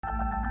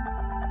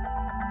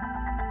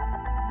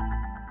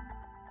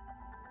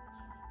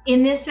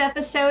In this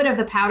episode of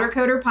the Powder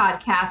Coder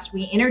podcast,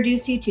 we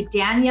introduce you to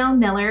Danielle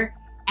Miller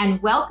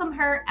and welcome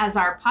her as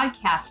our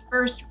podcast's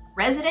first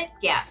resident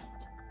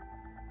guest.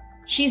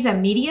 She's a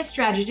media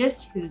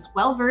strategist who's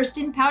well-versed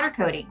in powder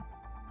coating.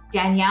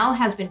 Danielle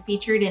has been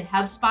featured in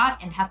HubSpot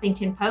and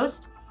Huffington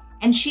Post,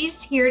 and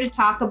she's here to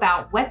talk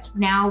about what's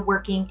now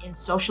working in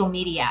social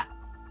media.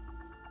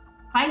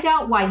 Find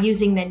out why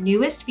using the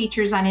newest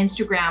features on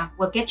Instagram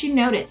will get you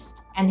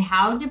noticed and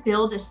how to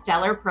build a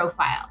stellar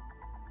profile.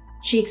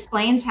 She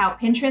explains how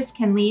Pinterest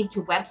can lead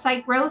to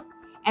website growth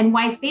and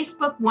why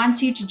Facebook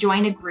wants you to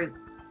join a group.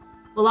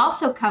 We'll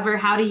also cover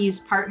how to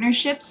use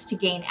partnerships to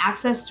gain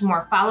access to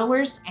more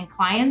followers and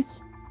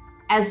clients,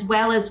 as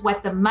well as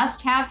what the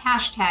must-have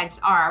hashtags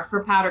are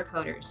for powder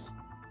coaters.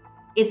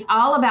 It's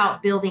all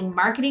about building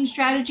marketing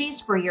strategies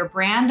for your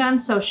brand on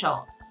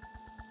social.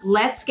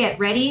 Let's get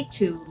ready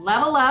to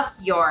level up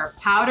your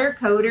powder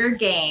coater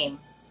game.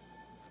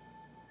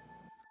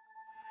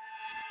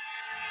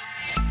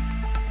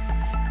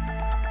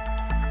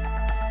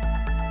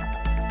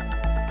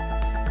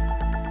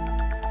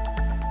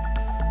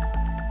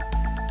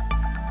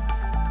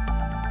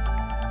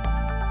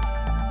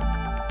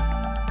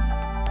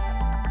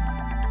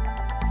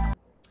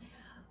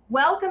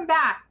 Welcome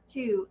back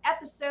to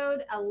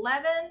episode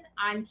 11.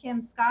 I'm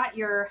Kim Scott,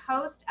 your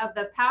host of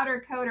the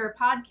Powder Coder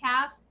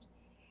podcast,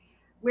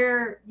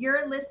 where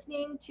you're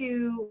listening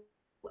to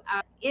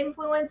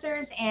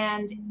influencers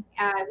and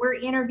we're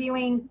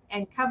interviewing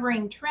and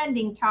covering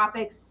trending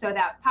topics so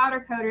that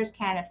powder coaters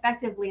can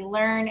effectively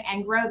learn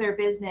and grow their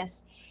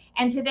business.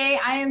 And today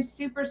I am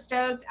super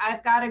stoked.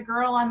 I've got a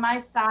girl on my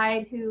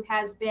side who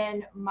has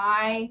been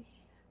my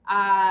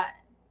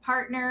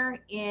partner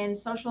in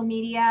social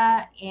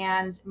media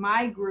and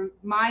my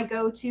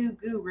go-to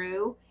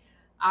guru.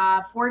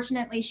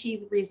 Fortunately,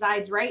 she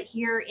resides right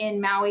here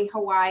in Maui,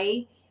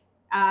 Hawaii.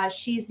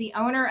 She's the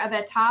owner of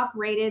a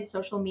top-rated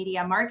social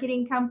media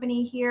marketing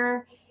company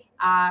here.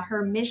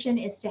 Her mission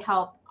is to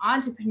help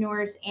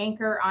entrepreneurs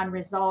anchor on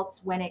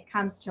results when it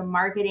comes to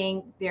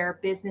marketing their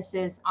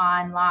businesses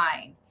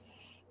online.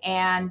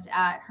 And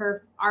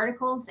her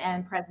articles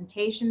and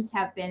presentations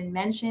have been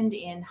mentioned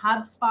in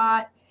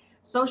HubSpot,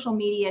 Social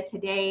Media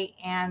Today,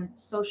 and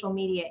Social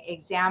Media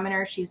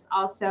Examiner. She's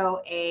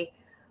also a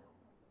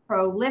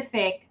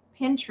prolific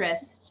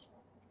Pinterest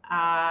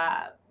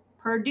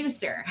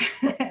producer,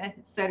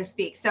 so to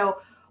speak.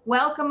 So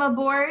welcome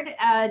aboard,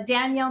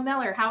 Danielle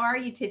Miller. How are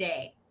you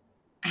today?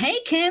 Hey,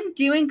 Kim,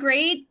 doing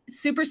great.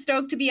 Super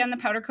stoked to be on the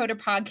Powder Coder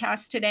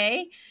podcast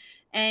today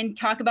and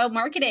talk about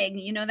marketing.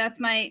 You know, that's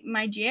my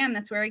jam.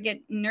 That's where I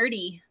get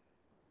nerdy.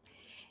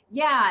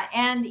 Yeah,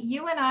 and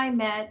you and I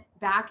met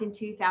back in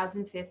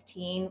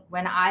 2015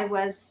 when I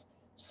was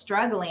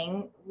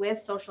struggling with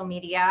social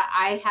media.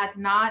 I had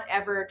not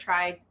ever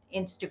tried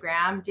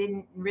Instagram,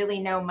 didn't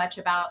really know much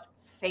about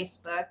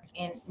Facebook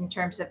in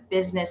terms of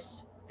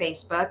business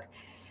Facebook.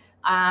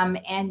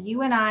 And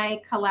you and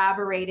I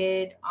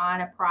collaborated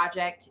on a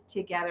project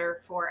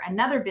together for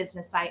another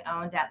business I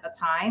owned at the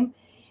time,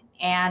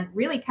 and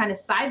really kind of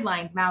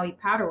sidelined Maui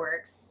Powder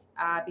Works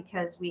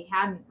because we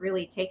hadn't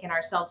really taken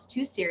ourselves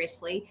too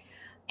seriously.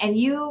 And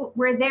you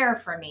were there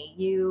for me.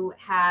 You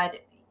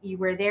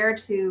were there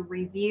to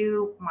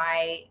review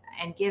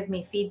and give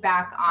me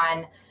feedback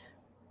on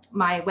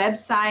my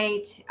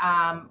website,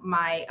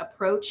 my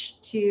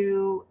approach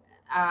to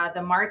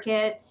the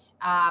market,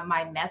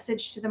 my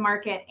message to the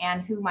market,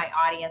 and who my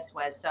audience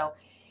was. So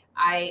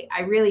I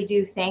really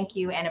do thank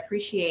you and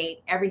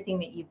appreciate everything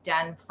that you've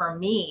done for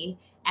me.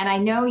 And I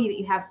know that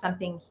you have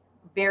something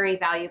very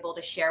valuable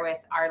to share with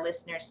our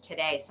listeners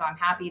today. So I'm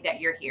happy that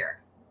you're here.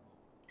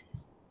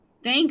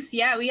 Thanks.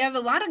 Yeah, we have a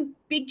lot of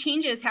big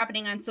changes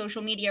happening on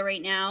social media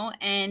right now,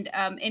 and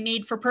it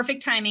made for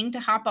perfect timing to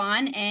hop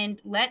on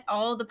and let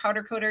all the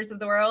powder coaters of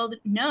the world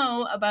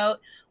know about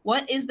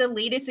what is the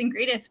latest and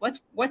greatest,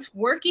 what's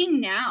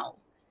working now.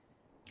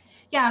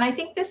 Yeah, and I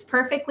think this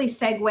perfectly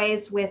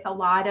segues with a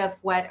lot of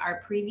what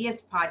our previous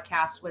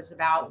podcast was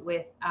about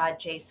with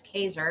Jace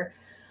Kaiser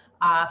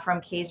from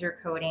Kaiser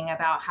Coding,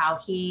 about how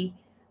he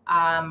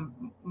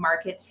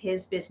markets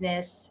his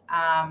business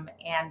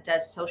and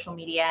does social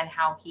media, and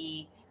how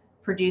he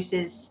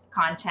produces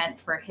content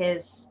for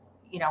his,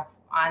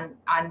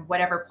 on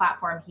whatever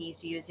platform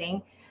he's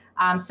using.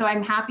 So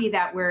I'm happy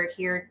that we're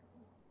here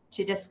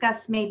to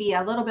discuss maybe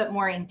a little bit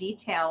more in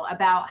detail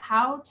about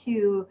how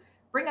to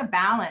bring a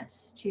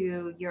balance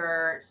to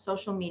your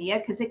social media,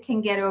 because it can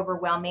get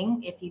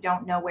overwhelming if you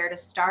don't know where to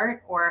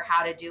start or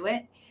how to do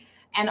it.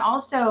 And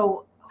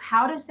also,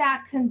 how does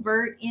that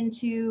convert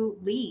into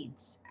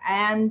leads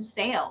and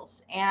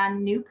sales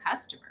and new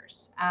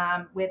customers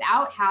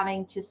without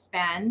having to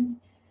spend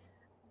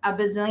a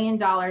bazillion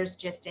dollars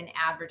just in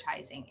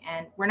advertising?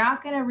 And we're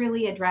not going to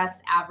really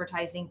address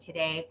advertising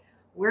today.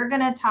 We're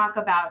going to talk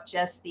about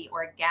just the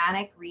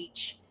organic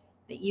reach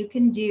that you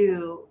can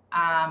do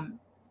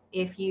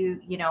if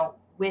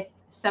with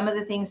some of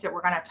the things that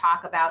we're going to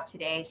talk about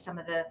today, some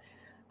of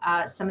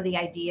the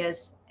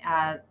ideas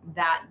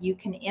that you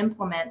can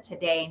implement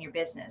today in your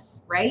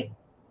business, right?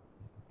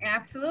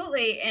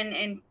 Absolutely.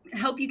 And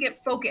help you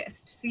get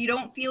focused so you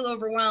don't feel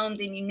overwhelmed,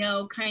 and you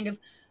know kind of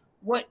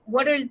what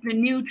are the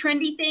new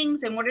trendy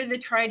things and what are the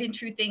tried and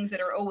true things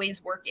that are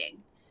always working.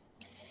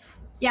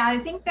 Yeah, I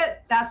think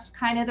that that's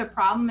kind of the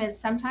problem, is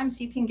sometimes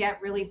you can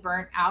get really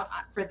burnt out.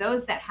 For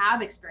those that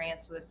have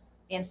experience with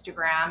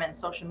Instagram and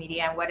social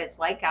media and what it's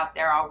like out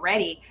there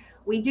already,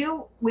 we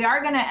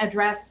are going to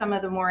address some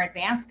of the more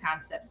advanced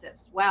concepts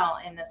as well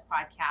in this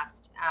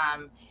podcast.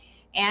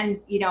 And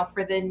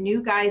for the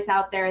new guys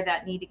out there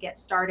that need to get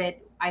started,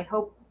 I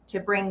hope to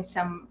bring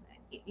some,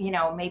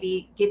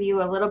 maybe give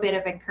you a little bit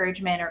of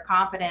encouragement or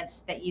confidence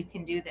that you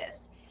can do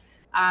this.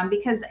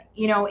 Because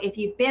if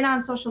you've been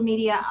on social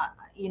media,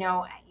 you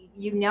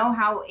know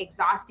how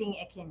exhausting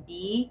it can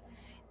be,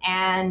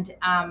 and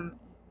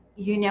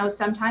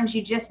sometimes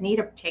you just need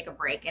to take a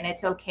break, and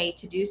it's okay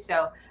to do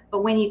so.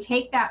 But when you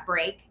take that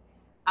break,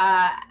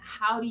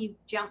 how do you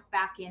jump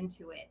back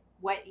into it?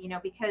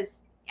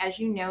 Because as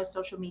you know,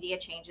 social media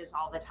changes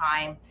all the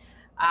time.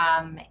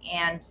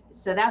 And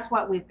so that's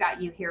what we've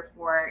got you here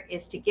for,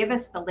 is to give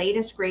us the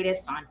latest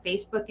greatest on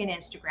Facebook and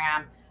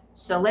Instagram.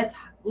 So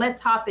let's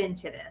hop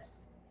into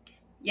this.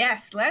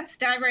 Yes, let's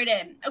dive right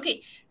in.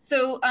 Okay,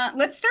 so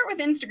let's start with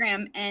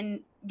Instagram.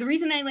 And the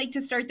reason I like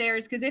to start there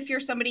is because if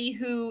you're somebody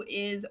who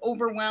is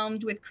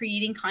overwhelmed with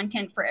creating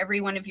content for every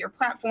one of your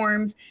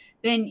platforms,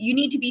 then you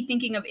need to be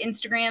thinking of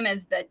Instagram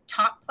as the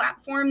top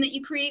platform that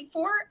you create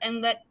for,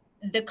 and let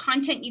the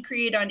content you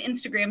create on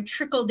Instagram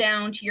trickle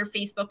down to your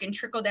Facebook and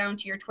trickle down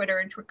to your Twitter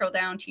and trickle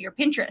down to your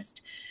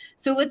Pinterest.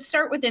 So let's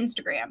start with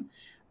Instagram.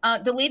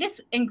 The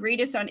latest and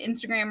greatest on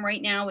Instagram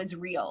right now is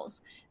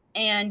Reels.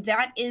 And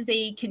that is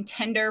a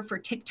contender for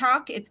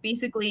TikTok. It's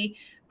basically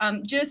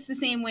just the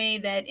same way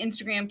that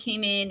Instagram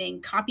came in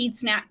and copied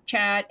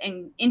Snapchat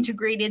and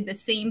integrated the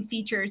same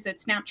features that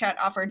Snapchat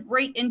offered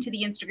right into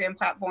the Instagram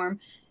platform.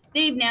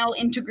 They've now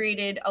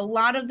integrated a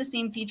lot of the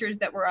same features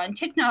that were on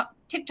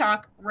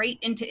TikTok right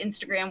into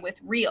Instagram with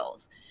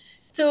Reels.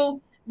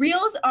 So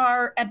Reels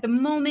are at the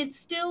moment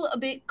still a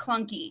bit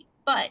clunky.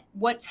 But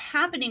what's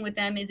happening with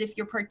them is if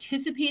you're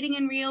participating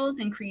in Reels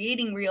and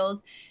creating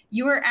Reels,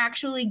 you are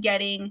actually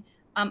getting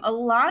a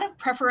lot of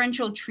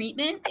preferential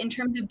treatment in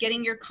terms of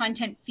getting your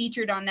content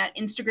featured on that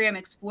Instagram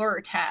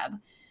Explorer tab.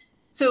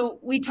 So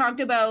we talked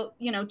about,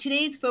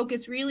 today's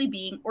focus really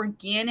being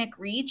organic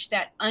reach,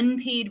 that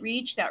unpaid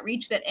reach, that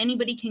reach that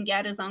anybody can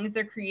get as long as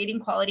they're creating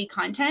quality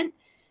content.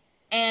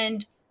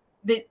 And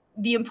the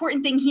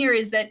important thing here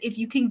is that if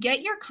you can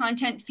get your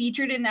content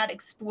featured in that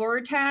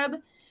Explorer tab,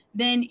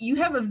 then you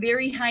have a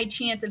very high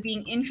chance of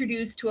being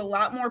introduced to a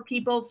lot more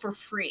people for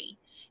free.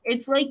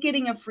 It's like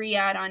getting a free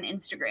ad on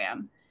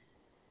Instagram.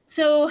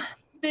 So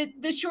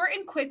the short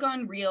and quick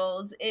on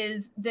Reels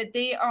is that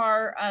they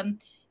are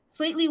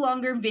slightly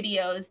longer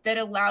videos that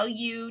allow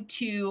you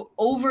to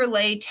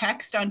overlay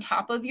text on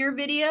top of your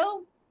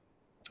video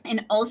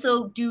and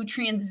also do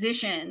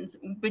transitions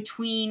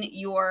between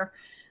your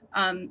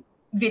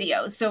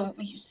videos.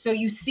 So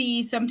you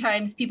see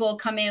sometimes people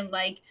come in,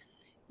 like,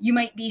 you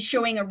might be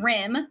showing a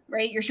rim,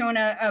 right? You're showing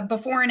a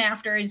before and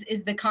after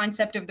is the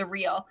concept of the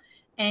reel.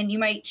 And you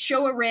might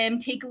show a rim,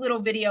 take a little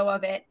video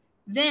of it.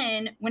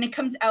 Then when it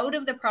comes out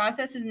of the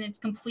process and it's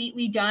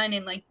completely done,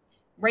 and like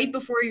right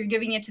before you're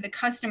giving it to the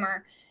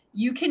customer,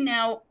 you can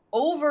now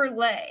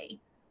overlay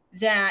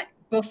that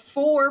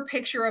before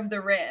picture of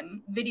the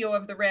rim, video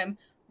of the rim,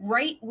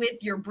 right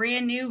with your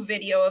brand new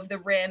video of the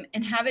rim,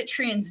 and have it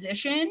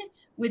transition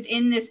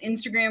within this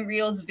Instagram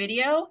Reels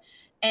video.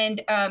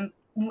 And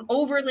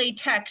overlay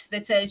text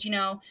that says,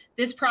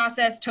 this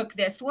process took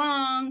this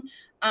long,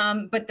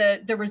 but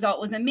the result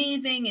was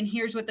amazing, and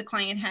here's what the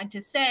client had to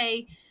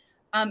say.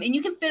 And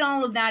you can fit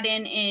all of that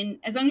in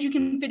as long as you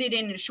can fit it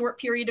in a short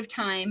period of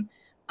time.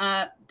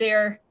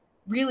 They're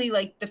really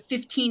like the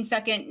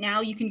 15-second.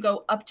 Now you can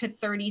go up to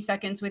 30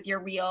 seconds with your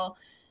reel.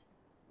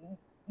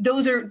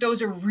 Those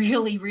are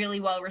really, really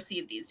well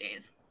received these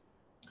days.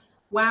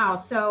 Wow.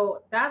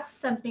 So that's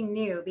something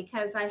new,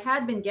 because I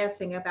had been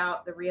guessing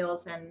about the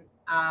Reels, and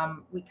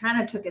we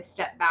kind of took a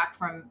step back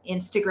from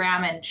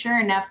Instagram, and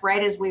sure enough,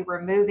 right as we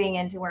were moving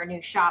into our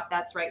new shop,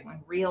 that's right when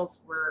Reels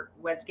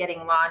was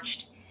getting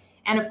launched.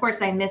 And of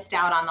course I missed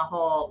out on the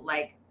whole,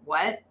 like,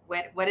 what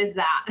is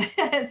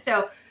that?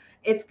 So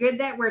it's good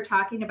that we're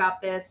talking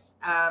about this.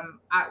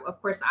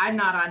 Of course, I'm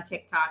not on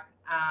TikTok,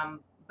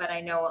 but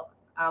I know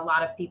a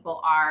lot of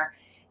people are.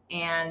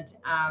 And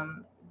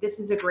this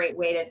is a great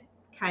way to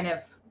kind of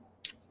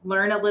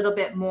learn a little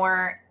bit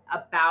more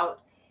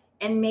about,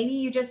 and maybe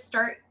you just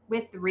start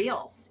with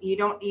Reels. You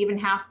don't even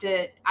have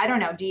to, I don't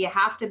know, do you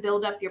have to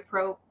build up your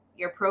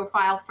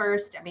profile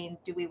first? I mean,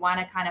 do we want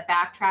to kind of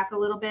backtrack a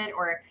little bit,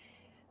 or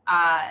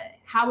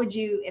how would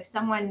you, if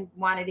someone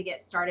wanted to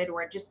get started,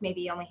 or just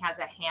maybe only has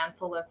a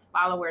handful of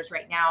followers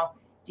right now,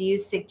 do you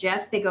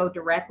suggest they go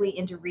directly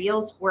into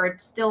Reels, or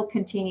still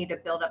continue to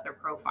build up their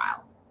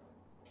profile?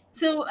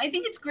 So I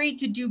think it's great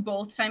to do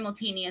both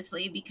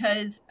simultaneously,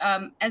 because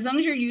as long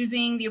as you're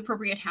using the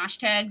appropriate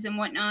hashtags and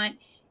whatnot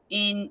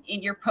in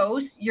your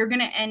posts, you're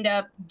going to end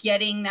up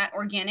getting that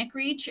organic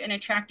reach and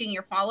attracting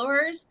your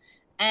followers.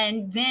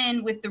 And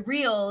then with the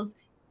Reels,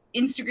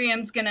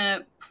 Instagram's going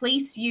to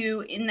place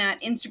you in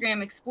that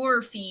Instagram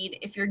Explorer feed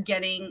if you're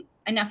getting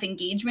enough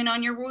engagement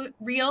on your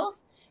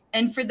Reels.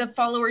 And for the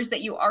followers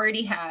that you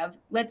already have,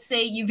 let's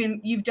say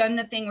you've done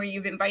the thing where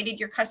you've invited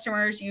your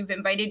customers, you've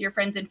invited your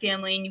friends and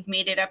family, and you've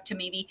made it up to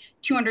maybe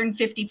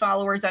 250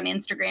 followers on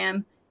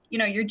Instagram.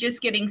 You're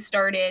just getting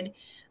started.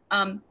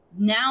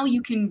 Now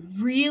you can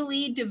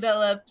really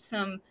develop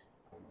some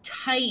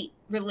tight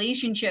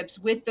relationships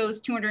with those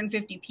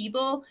 250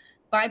 people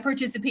by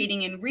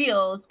participating in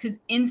Reels, because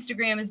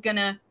Instagram is going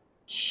to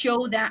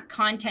show that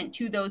content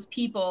to those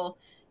people.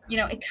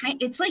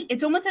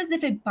 It's almost as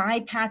if it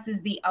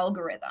bypasses the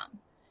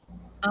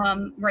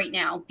algorithm right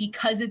now,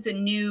 because it's a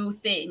new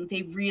thing.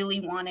 They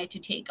really want it to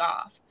take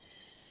off.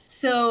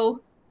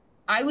 So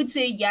I would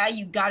say, yeah,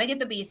 you got to get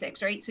the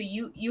basics, right? So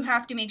you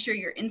have to make sure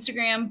your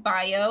Instagram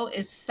bio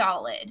is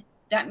solid.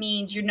 That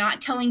means you're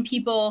not telling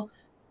people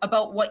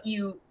about what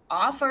you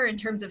offer in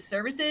terms of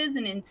services,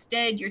 and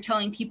instead you're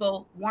telling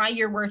people why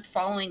you're worth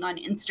following on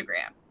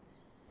Instagram.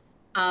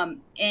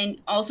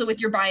 And also with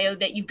your bio,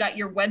 that you've got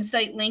your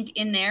website link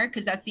in there,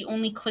 because that's the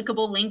only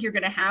clickable link you're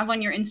going to have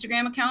on your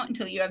Instagram account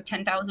until you have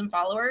 10,000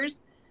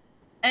 followers.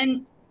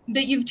 And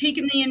that you've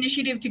taken the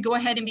initiative to go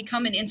ahead and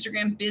become an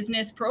Instagram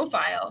business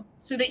profile,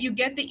 so that you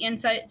get the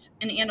insights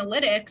and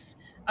analytics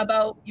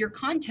about your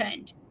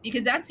content,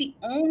 because that's the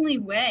only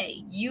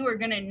way you are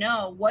going to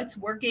know what's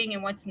working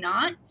and what's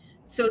not,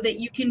 so that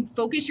you can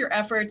focus your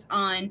efforts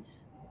on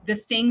the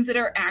things that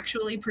are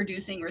actually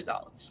producing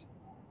results.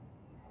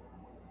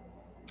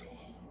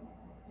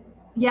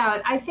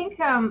 Yeah, I think,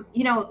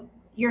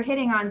 you're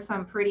hitting on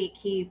some pretty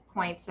key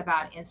points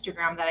about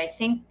Instagram that I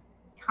think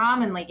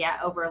commonly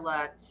get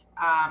overlooked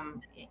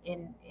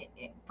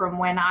from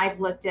when I've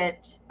looked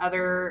at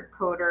other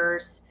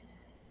coders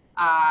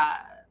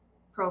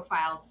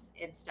profiles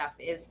and stuff,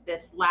 is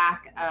this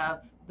lack of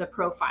the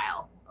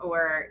profile,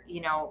 or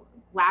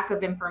lack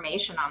of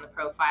information on the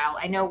profile.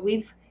 I know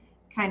we've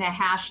kind of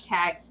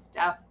hashtag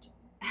stuffed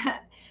on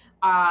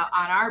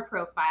our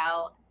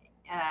profile.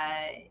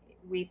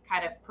 We've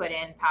kind of put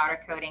in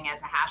powder coating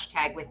as a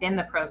hashtag within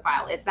the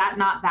profile. Is that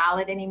not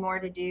valid anymore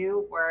to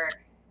do, or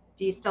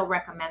do you still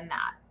recommend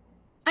that?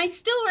 I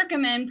still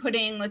recommend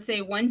putting, let's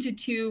say, 1 to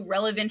 2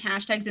 relevant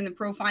hashtags in the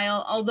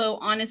profile, although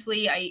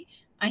honestly, I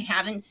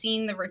haven't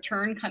seen the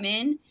return come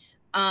in.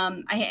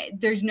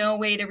 There's no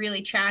way to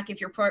really track if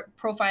your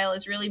profile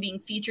is really being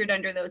featured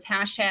under those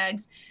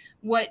hashtags.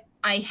 What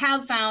I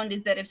have found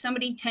is that if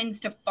somebody tends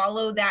to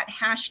follow that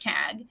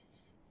hashtag,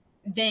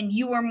 then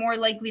you are more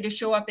likely to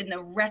show up in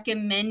the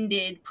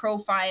recommended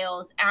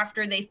profiles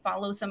after they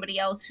follow somebody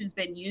else who's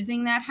been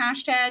using that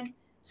hashtag.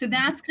 So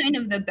that's kind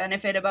of the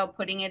benefit about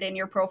putting it in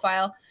your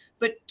profile.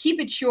 But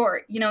keep it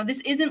short. This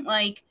isn't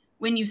like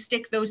when you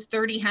stick those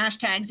 30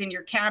 hashtags in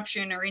your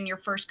caption or in your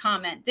first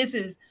comment. This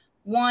is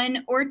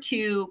 1 or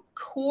 2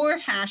 core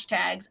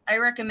hashtags. I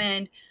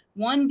recommend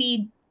one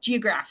be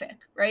geographic,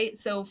 right?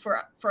 So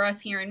for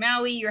us here in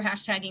Maui, you're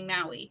hashtagging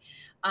Maui.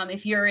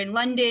 If you're in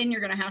London, you're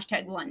going to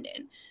hashtag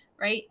London,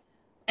 right?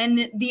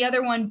 And the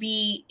other one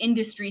be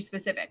industry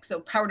specific.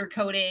 So powder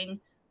coating,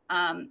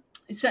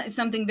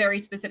 something very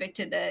specific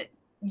to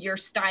your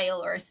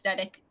style or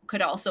aesthetic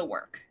could also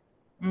work.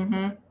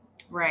 Mm-hmm.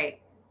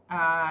 Right.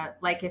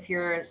 Like if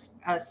you're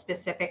a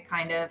specific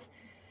kind of,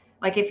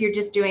 like if you're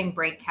just doing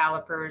brake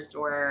calipers,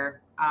 or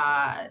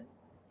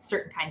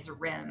certain kinds of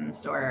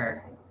rims,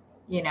 or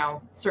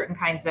certain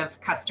kinds of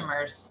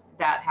customers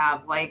that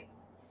have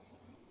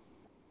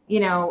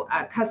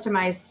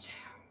customized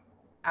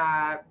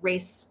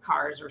race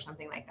cars or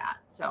something like that.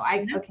 So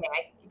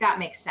that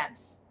makes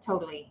sense.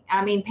 Totally.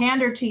 I mean,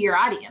 pander to your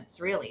audience,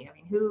 really. I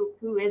mean,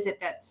 who is it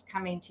that's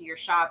coming to your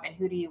shop, and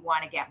who do you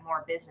want to get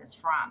more business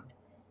from?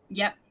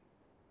 Yep.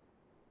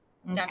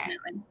 Okay.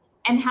 Definitely.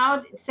 And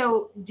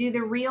so do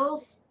the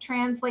Reels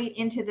translate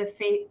into the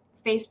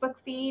Facebook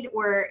feed,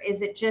 or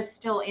is it just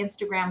still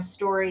Instagram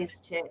stories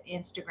to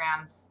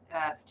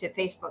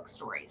Facebook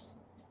stories?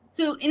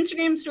 So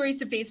Instagram stories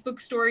to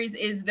Facebook stories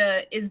is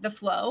the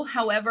flow.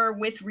 However,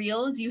 with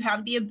Reels, you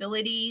have the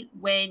ability,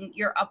 when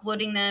you're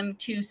uploading them,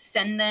 to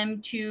send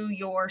them to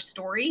your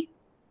story.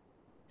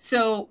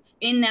 So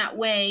in that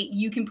way,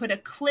 you can put a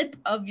clip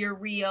of your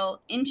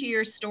reel into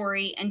your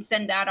story and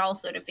send that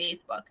also to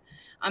Facebook.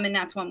 And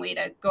that's one way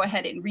to go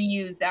ahead and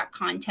reuse that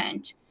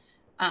content.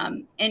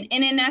 And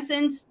in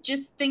essence,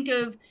 just think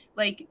of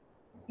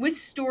with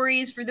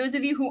stories, for those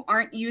of you who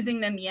aren't using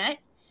them yet,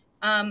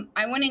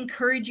 I want to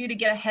encourage you to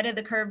get ahead of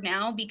the curve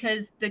now,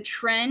 because the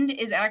trend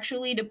is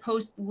actually to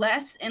post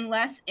less and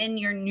less in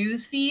your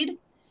news feed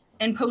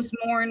and post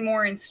more and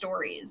more in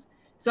stories.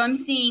 So I'm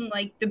seeing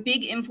the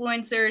big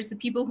influencers, the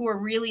people who are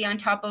really on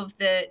top of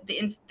their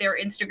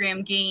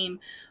Instagram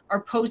game,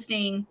 are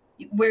posting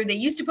where they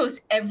used to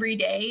post every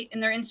day in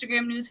their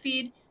Instagram news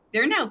feed.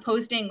 They're now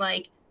posting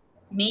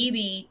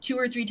maybe 2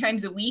 or 3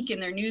 times a week in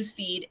their news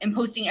feed, and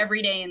posting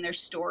every day in their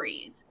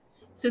stories.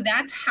 So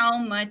that's how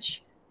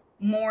much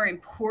more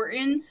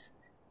importance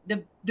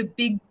the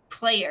big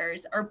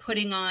players are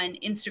putting on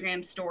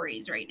Instagram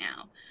stories right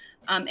now.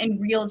 And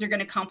Reels are going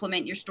to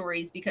complement your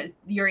stories because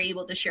you're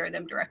able to share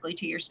them directly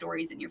to your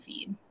stories in your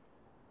feed.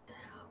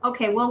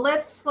 Okay, well,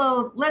 let's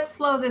slow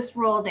this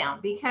roll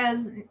down,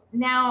 because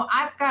now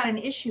I've got an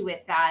issue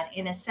with that,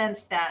 in a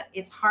sense that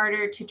it's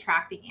harder to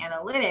track the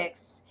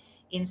analytics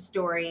in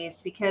stories,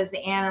 because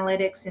the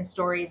analytics in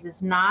stories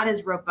is not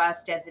as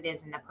robust as it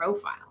is in the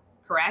profile,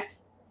 correct?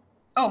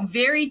 Oh,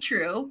 very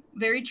true.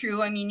 Very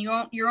true. I mean,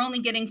 you're only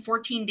getting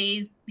 14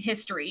 days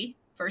history,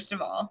 first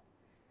of all.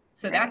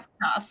 So Right. that's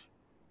tough.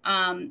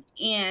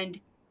 And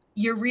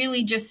you're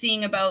really just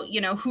seeing about,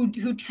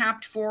 who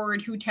tapped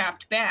forward, who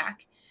tapped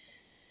back.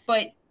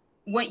 But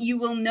what you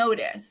will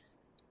notice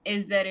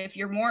is that if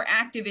you're more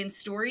active in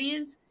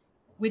stories,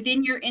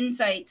 within your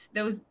insights,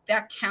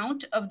 that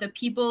count of the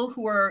people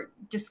who are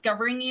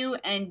discovering you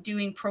and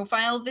doing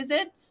profile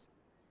visits,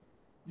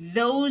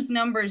 those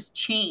numbers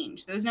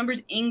change. Those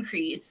numbers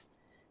increase,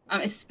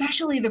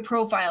 especially the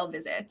profile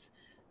visits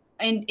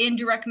and in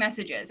direct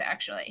messages,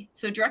 actually.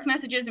 So direct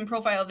messages and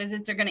profile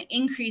visits are going to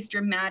increase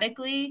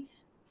dramatically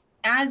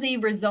as a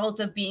result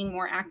of being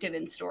more active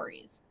in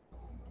stories.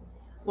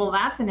 Well,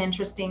 that's an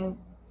interesting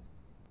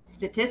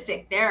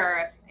statistic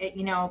there,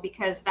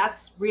 because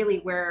that's really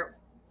where,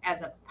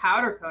 as a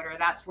powder coater,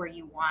 that's where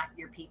you want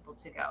your people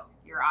to go,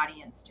 your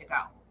audience to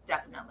go.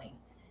 Definitely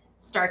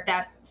start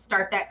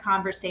that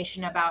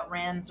conversation about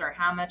RINs, or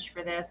how much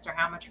for this or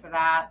how much for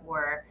that,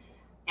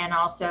 and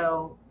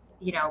also,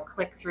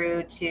 click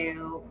through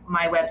to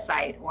my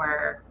website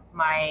or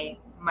my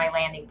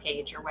landing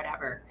page or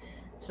whatever.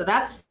 So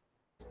that's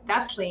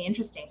actually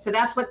interesting. So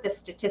that's what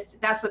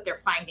that's what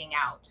they're finding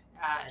out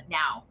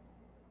now.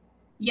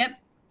 Yep.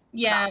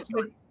 Yeah.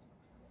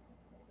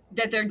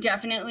 That they're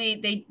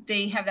definitely,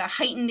 they have that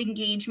heightened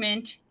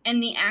engagement,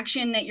 and the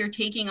action that you're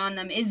taking on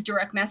them is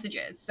direct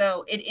messages.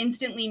 So it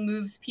instantly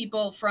moves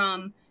people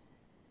from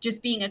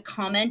just being a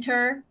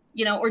commenter,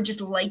 or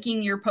just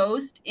liking your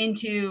post,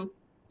 into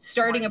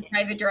starting a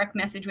private direct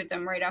message with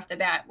them right off the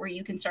bat, where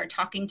you can start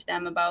talking to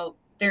them about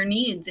their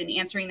needs and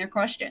answering their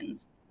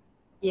questions.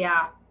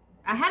 Yeah,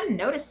 I hadn't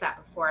noticed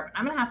that before, but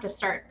I'm gonna have to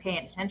start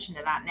paying attention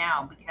to that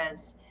now,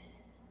 because,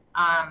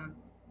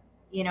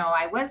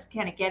 I was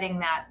kind of getting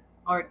that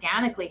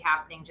organically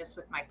happening just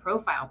with my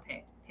profile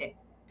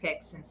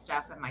pics and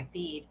stuff in my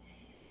feed.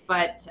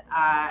 But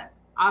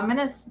I'm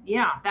gonna,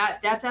 yeah,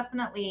 that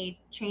definitely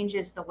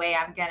changes the way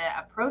I'm gonna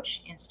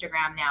approach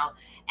Instagram now.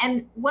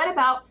 And what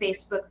about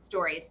Facebook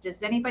stories?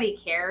 Does anybody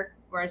care,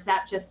 or is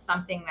that just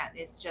something that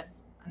is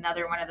just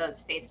another one of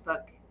those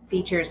Facebook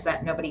features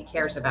that nobody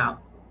cares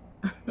about?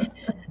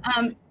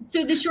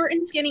 So the short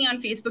and skinny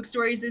on Facebook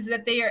stories is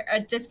that they are,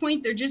 at this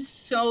point, they're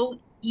just so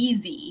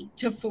easy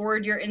to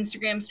forward your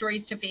Instagram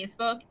stories to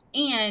Facebook,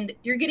 and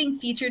you're getting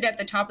featured at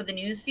the top of the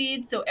news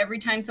feed. So every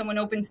time someone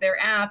opens their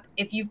app,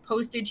 if you've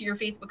posted to your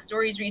Facebook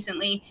stories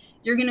recently,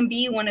 you're going to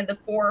be one of the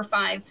 4 or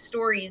 5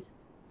 stories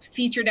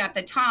featured at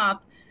the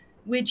top,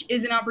 which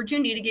is an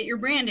opportunity to get your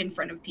brand in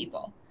front of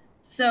people.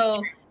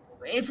 So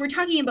if we're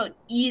talking about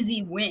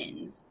easy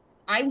wins,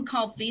 I would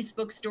call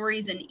Facebook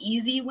stories an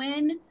easy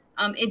win.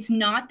 It's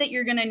not that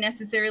you're going to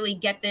necessarily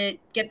get the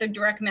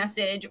direct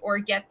message or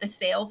get the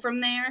sale from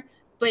there,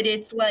 but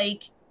it's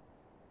like,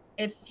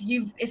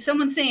 if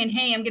someone's saying,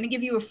 hey, I'm going to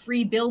give you a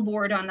free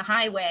billboard on the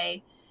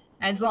highway,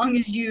 as long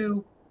as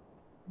you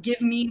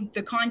give me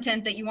the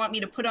content that you want me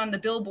to put on the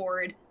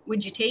billboard,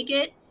 would you take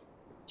it?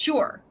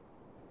 Sure.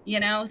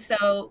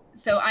 So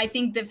I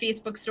think that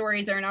Facebook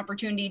stories are an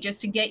opportunity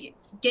just to get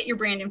your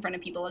brand in front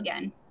of people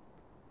again.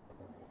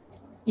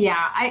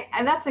 Yeah,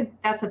 that's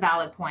a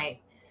valid point.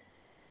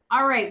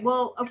 All right.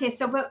 Well, okay.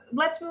 So, but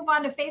let's move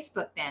on to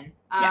Facebook then.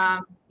 Yeah.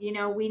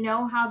 We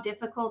know how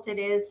difficult it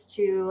is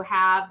to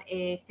have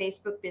a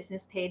Facebook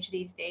business page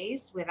these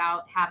days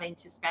without having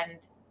to spend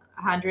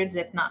hundreds,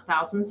 if not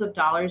thousands of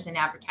dollars in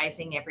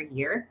advertising every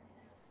year.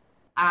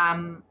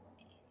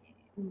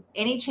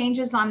 Any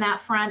changes on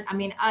that front? I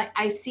mean,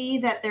 I see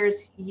that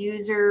there's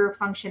user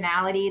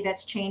functionality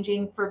that's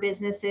changing for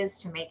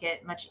businesses to make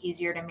it much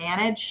easier to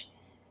manage.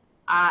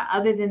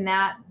 Other than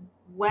that,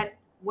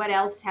 what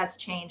else has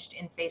changed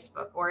in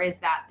Facebook, or is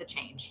that the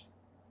change?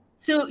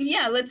 So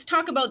yeah, let's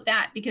talk about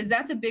that, because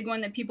that's a big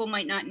one that people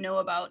might not know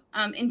about.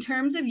 In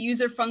terms of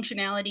user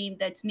functionality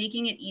that's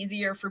making it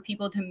easier for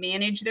people to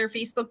manage their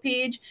Facebook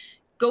page,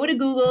 go to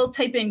Google,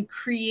 type in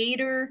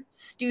Creator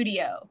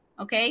Studio,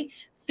 okay?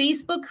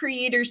 Facebook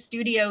Creator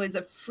Studio is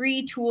a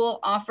free tool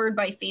offered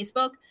by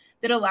Facebook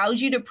that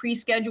allows you to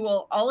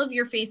pre-schedule all of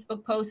your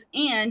Facebook posts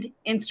and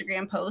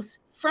Instagram posts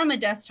from a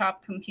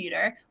desktop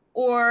computer,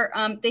 or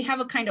they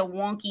have a kind of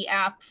wonky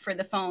app for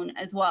the phone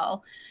as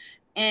well.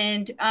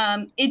 And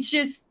it's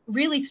just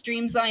really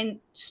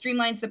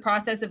streamlines the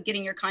process of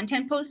getting your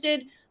content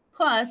posted.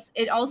 Plus,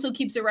 it also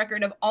keeps a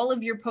record of all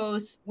of your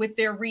posts with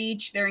their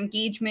reach, their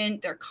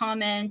engagement, their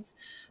comments,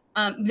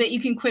 that you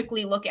can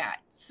quickly look at.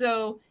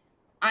 So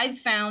I've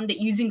found that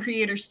using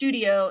Creator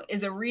Studio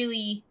is a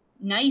really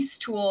nice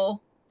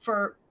tool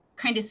for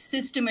kind of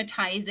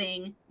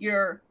systematizing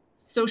your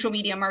social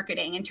media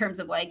marketing in terms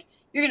of like,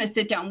 you're going to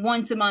sit down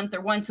once a month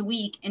or once a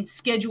week and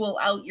schedule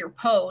out your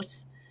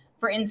posts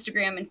for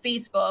Instagram and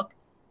Facebook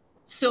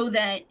so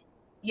that,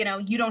 you know,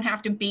 you don't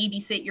have to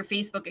babysit your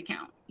Facebook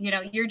account. You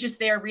know, you're just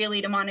there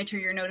really to monitor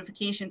your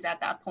notifications at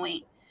that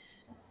point.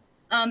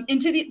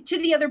 And to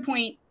the other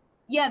point,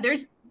 yeah,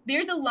 there's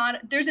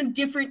a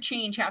different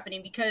change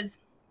happening because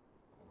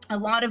a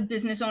lot of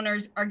business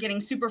owners are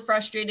getting super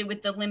frustrated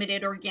with the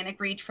limited organic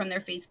reach from their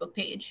Facebook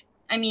page.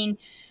 I mean,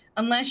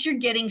 unless you're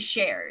getting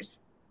shares,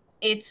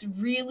 it's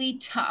really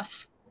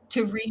tough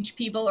to reach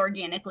people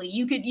organically.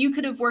 You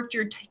could have worked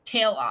your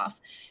tail off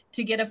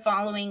to get a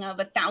following of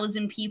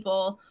 1,000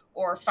 people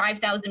or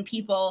 5,000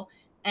 people,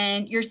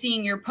 and you're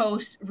seeing your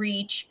posts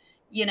reach,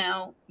 you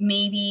know,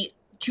 maybe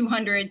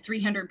 200,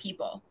 300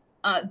 people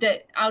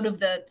that out of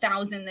the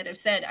 1,000 that have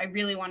said, I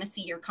really want to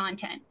see your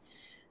content.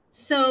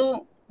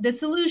 So the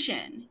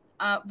solution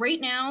right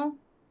now,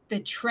 the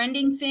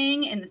trending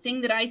thing and the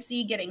thing that I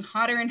see getting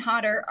hotter and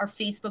hotter are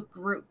Facebook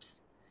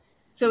groups.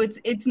 So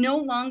it's no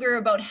longer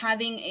about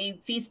having a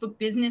Facebook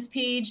business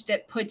page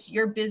that puts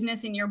your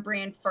business and your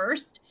brand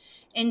first.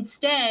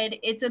 Instead,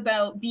 it's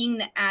about being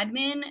the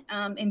admin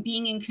and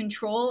being in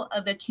control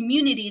of a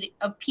community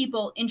of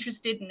people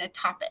interested in a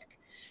topic.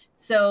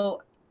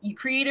 So you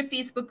create a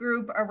Facebook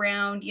group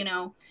around, you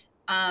know,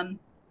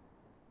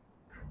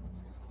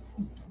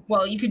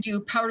 well, you could do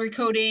powder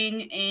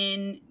coating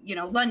in, you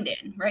know,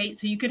 London, right?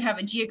 So you could have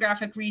a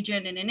geographic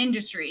region and an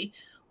industry,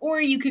 or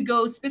you could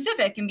go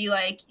specific and be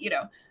like, you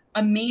know,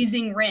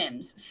 amazing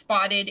rims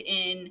spotted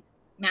in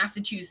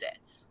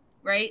Massachusetts,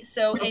 right?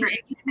 So,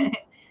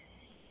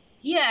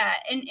 yeah,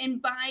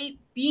 and by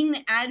being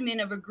the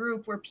admin of a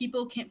group where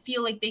people can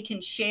feel like they can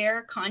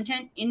share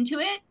content into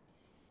it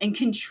and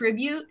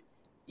contribute,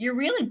 you're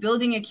really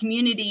building a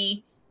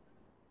community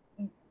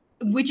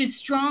which is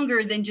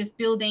stronger than just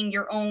building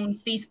your own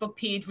Facebook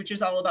page, which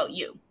is all about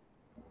you.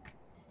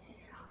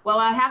 Well,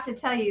 I have to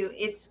tell you,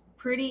 it's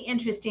pretty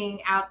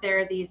interesting out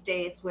there these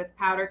days with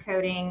powder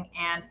coating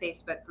and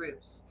Facebook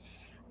groups.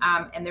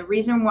 And the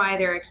reason why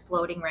they're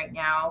exploding right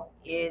now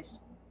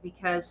is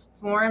because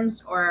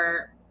forums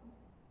are,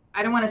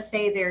 I don't want to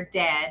say they're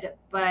dead,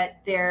 but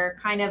they're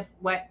kind of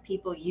what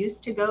people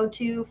used to go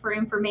to for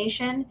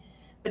information.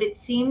 But it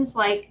seems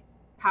like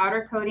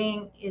powder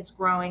coating is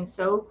growing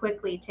so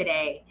quickly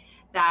today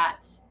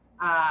that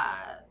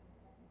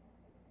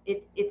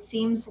it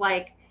seems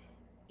like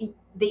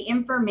the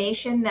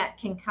information that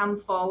can come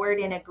forward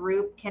in a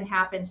group can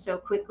happen so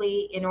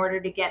quickly in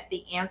order to get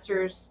the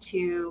answers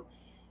to,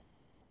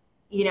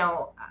 you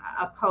know,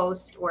 a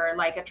post or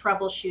like a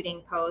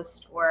troubleshooting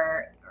post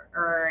or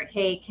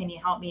hey, can you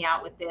help me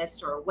out with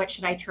this, or what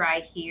should I try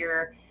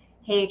here?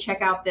 Hey,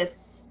 check out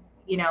this,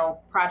 you know,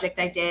 project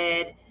I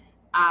did.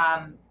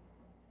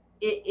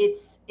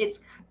 It's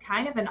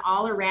kind of an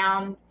all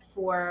around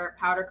for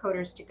powder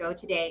coaters to go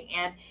today,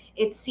 and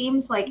it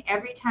seems like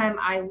every time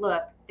I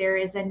look, there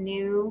is a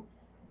new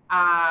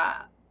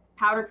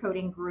powder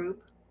coating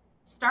group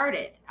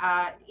started.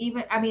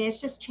 Even, I mean,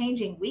 it's just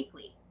changing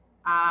weekly.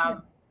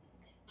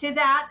 To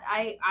that,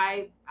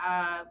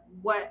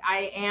 what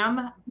I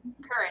am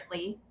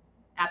currently,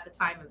 at the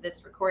time of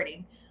this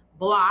recording,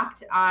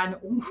 blocked on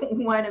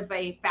one of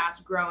a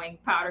fast growing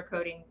powder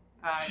coating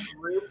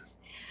groups.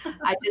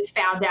 I just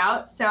found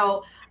out.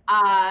 So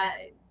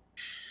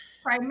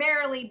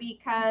primarily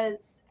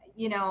because,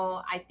 you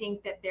know, I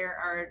think that there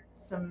are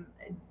some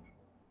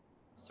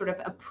sort of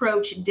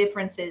approach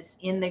differences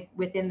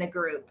within the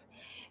group.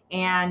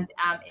 And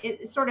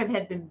it sort of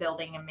had been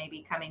building and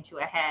maybe coming to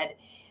a head.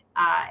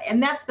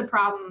 And that's the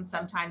problem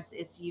sometimes,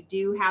 is you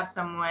do have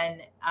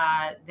someone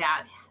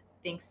that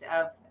thinks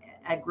of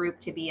a group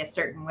to be a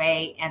certain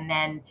way, and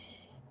then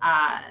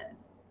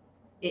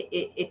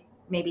it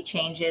maybe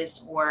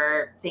changes,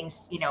 or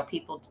things, you know,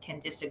 people can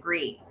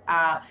disagree.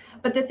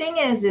 But the thing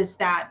is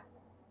that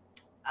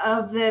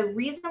of the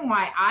reason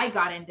why I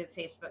got into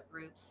Facebook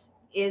groups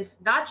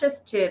is not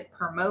just to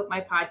promote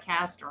my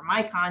podcast or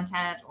my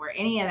content or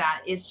any of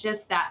that. It's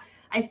just that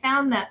I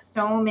found that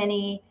so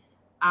many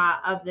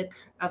of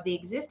the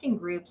existing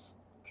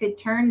groups could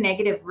turn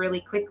negative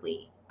really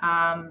quickly,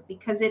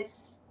 because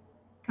it's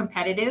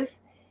competitive,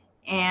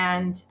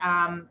 and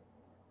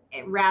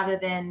rather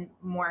than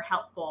more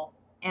helpful.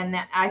 And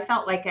that I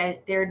felt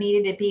like there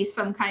needed to be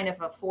some kind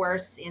of a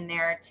force in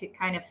there to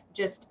kind of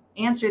just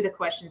answer the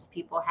questions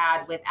people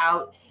had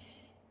without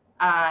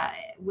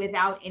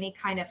any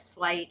kind of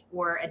slight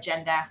or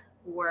agenda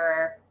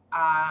or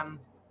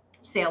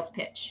sales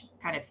pitch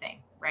kind of thing,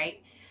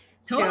 right?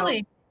 Totally.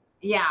 So,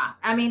 yeah,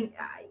 I mean,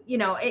 you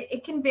know,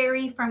 it can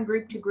vary from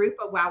group to group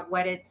about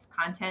what its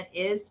content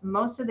is.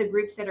 Most of the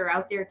groups that are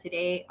out there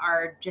today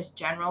are just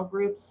general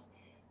groups.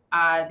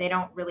 They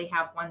don't really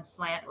have one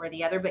slant or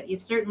the other, but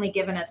you've certainly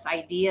given us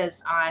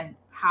ideas on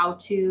how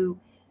to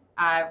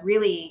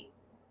really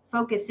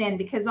focus in,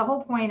 because the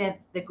whole point of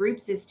the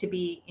groups is to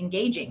be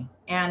engaging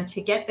and to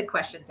get the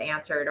questions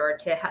answered, or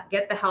to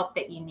get the help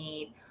that you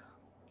need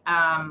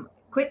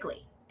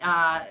quickly,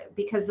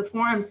 because the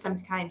forums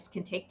sometimes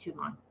can take too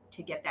long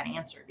to get that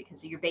answer,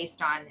 because you're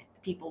based on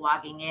people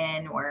logging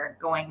in or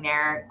going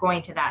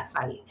to that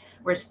site.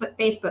 Whereas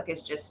Facebook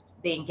is just,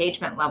 the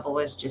engagement level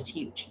is just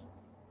huge.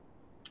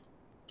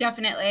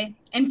 Definitely.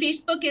 And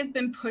Facebook has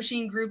been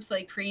pushing groups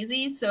like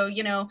crazy. So,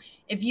 you know,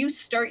 if you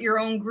start your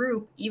own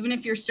group, even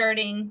if you're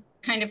starting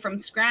kind of from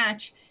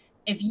scratch,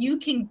 if you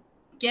can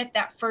get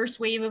that first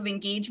wave of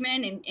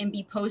engagement and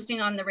be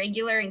posting on the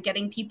regular and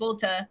getting people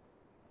to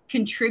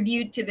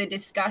contribute to the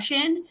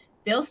discussion,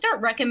 they'll start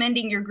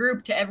recommending your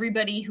group to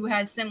everybody who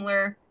has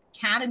similar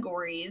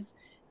categories.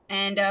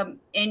 And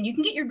you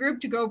can get your group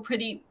to go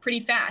pretty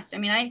fast. I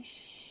mean,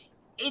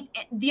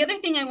 the other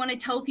thing I want to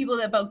tell people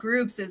about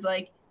groups is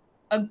like,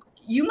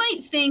 you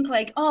might think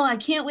like, oh, I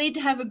can't wait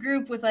to have a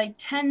group with like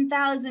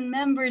 10,000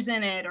 members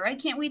in it, or I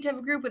can't wait to have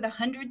a group with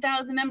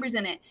 100,000 members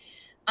in it.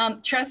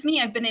 Trust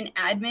me, I've been an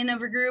admin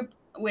of a group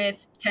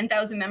with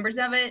 10,000 members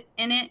in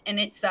it, and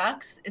it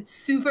sucks. It's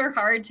super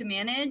hard to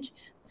manage.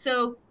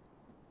 So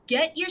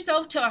get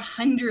yourself to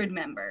 100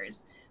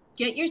 members,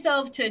 get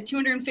yourself to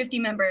 250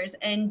 members,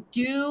 and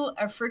do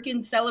a freaking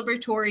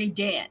celebratory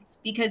dance.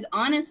 Because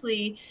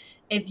honestly,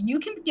 if you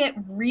can get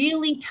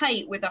really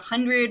tight with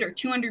 100 or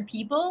 200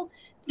 people,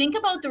 think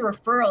about the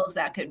referrals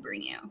that could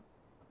bring you,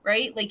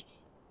 right? Like,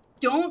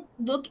 don't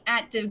look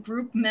at the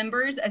group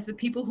members as the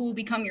people who will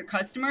become your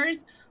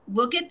customers.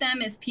 Look at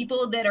them as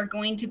people that are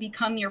going to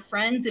become your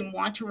friends and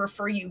want to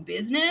refer you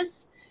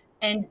business.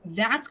 And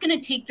that's going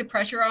to take the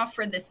pressure off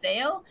for the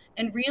sale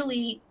and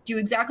really do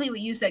exactly what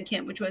you said,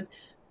 Kim, which was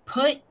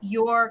put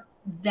your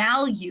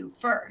value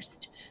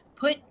first.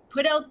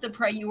 Put out the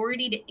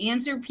priority to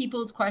answer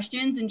people's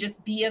questions and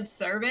just be of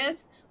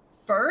service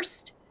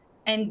first.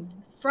 And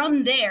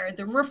from there,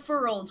 the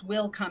referrals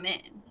will come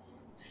in.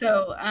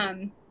 So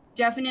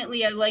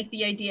definitely, I like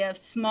the idea of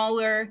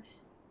smaller,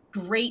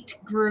 great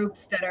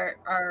groups that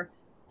are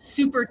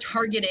super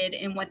targeted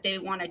in what they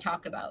want to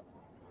talk about.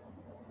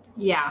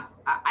 Yeah,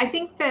 I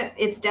think that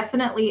it's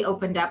definitely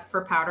opened up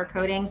for powder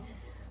coating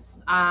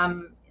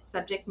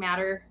subject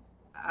matter.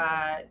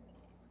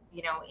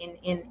 You know,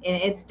 in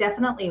it's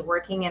definitely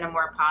working in a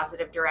more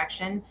positive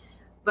direction,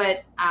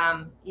 but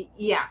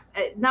yeah,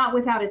 not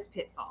without its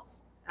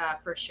pitfalls,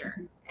 for sure,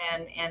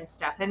 and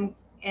stuff, and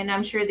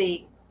I'm sure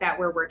that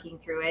we're working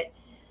through it,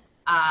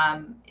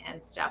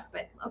 and stuff.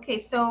 But okay,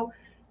 so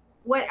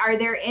what are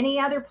there any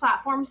other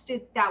platforms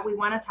that we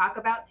want to talk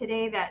about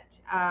today that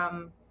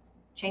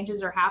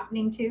changes are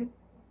happening to?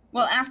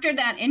 Well, after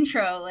that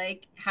intro,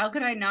 like, how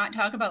could I not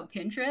talk about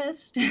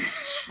Pinterest?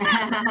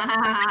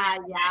 Yeah.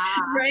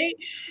 Right?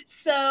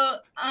 So,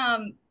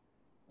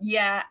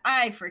 yeah,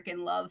 I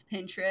freaking love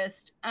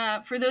Pinterest.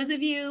 For those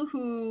of you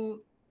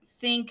who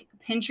think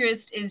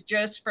Pinterest is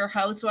just for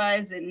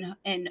housewives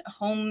and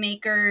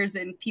homemakers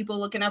and people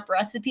looking up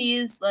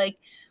recipes, like,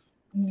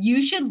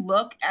 you should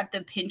look at the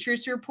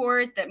Pinterest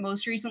report that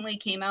most recently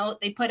came out.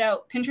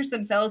 Pinterest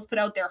themselves put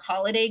out their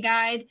holiday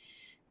guide,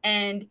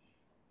 and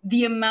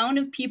the amount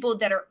of people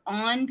that are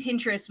on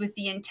Pinterest with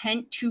the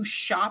intent to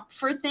shop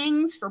for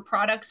things, for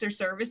products or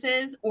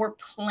services, or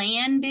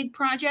plan big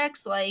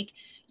projects like,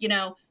 you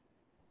know,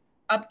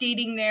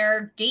 updating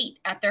their gate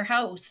at their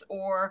house,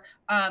 or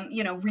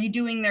you know,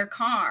 redoing their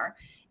car.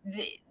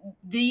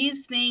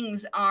 These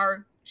things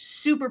are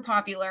super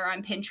popular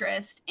on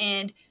Pinterest,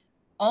 and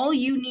all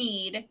you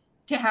need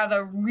to have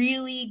a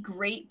really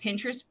great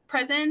Pinterest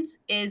presence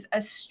is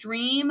a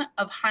stream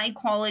of high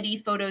quality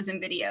photos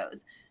and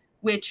videos,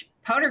 which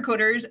powder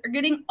coaters are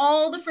getting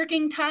all the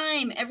freaking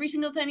time. Every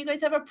single time you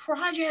guys have a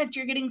project,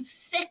 you're getting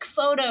sick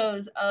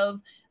photos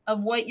of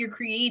what you're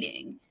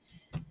creating.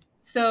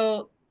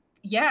 So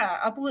yeah,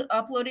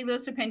 uploading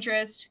those to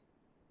Pinterest,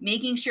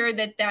 making sure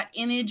that that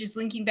image is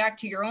linking back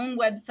to your own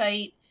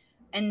website,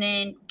 and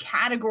then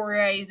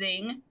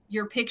categorizing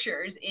your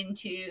pictures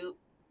into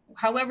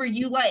however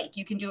you like.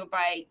 You can do it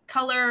by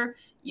color,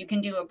 you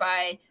can do it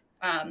by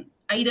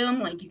item,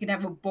 like you can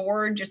have a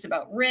board just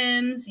about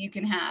rims, you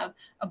can have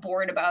a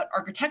board about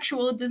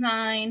architectural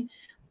design.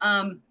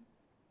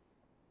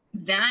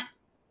 That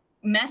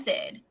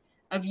method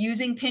of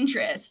using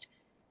Pinterest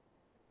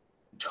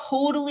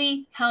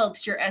totally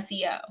helps your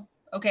SEO.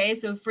 Okay,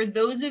 so for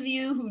those of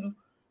you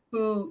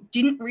who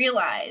didn't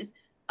realize,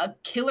 a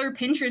killer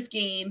Pinterest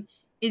game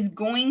is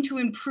going to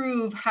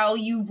improve how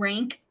you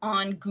rank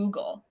on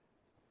Google,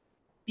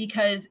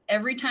 because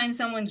every time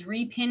someone's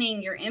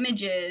repinning your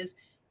images,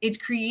 it's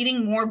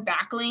creating more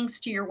backlinks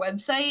to your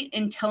website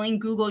and telling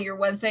Google your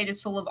website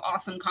is full of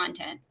awesome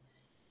content.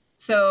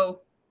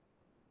 So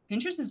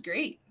Pinterest is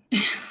great.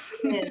 It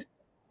is.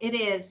 It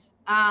is.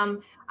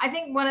 I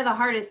think one of the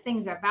hardest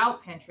things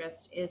about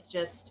Pinterest is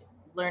just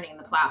learning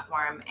the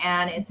platform.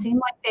 And it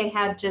seemed like they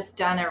had just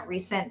done a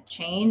recent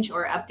change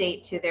or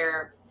update to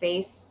their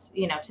face,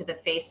 you know, to the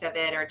face of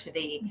it, or to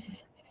the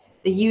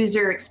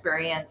user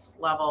experience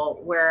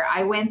level, where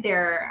I went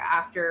there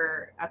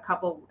after a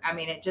couple, I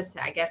mean, it just,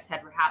 I guess,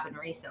 had happened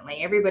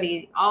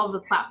recently. All the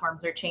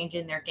platforms are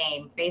changing their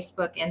game,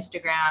 Facebook,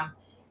 Instagram,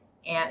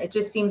 and it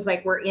just seems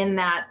like we're in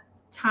that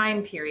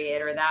time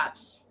period, or that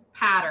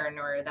pattern,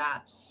 or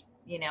that,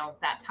 you know,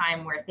 that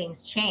time where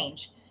things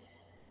change.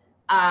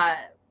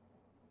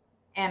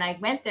 and I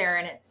went there,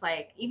 and it's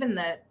like even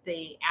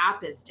the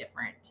app is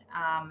different,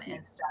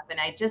 and stuff. And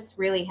I just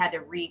really had to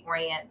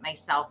reorient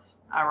myself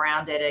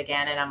around it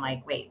again. And I'm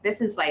like, wait,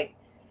 this is like,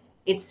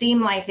 it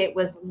seemed like it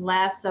was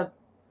less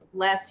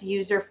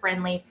user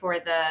friendly for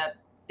the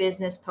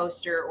business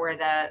poster or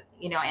the,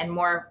 and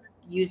more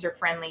user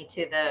friendly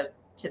to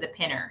the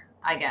pinner,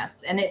 I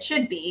guess. And it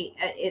should be,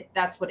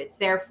 that's what it's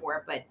there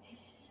for. But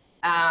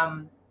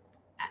um,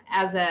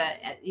 as a,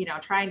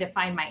 trying to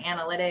find my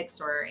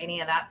analytics or any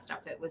of that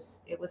stuff, it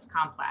was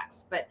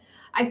complex. But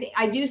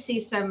I do see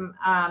some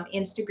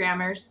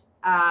Instagrammers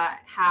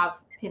have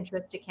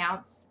Pinterest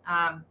accounts,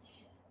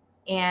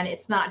 and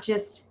it's not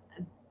just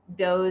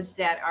those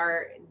that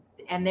are,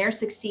 and they're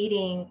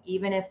succeeding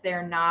even if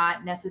they're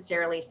not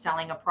necessarily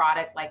selling a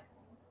product like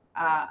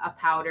a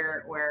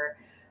powder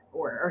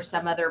or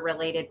some other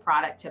related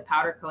product to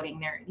powder coating.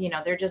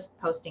 They're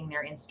just posting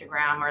their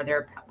Instagram, or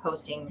they're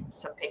posting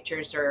some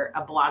pictures or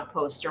a blog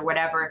post or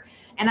whatever.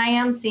 And I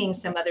am seeing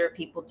some other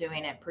people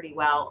doing it pretty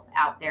well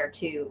out there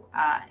too,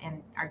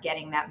 and are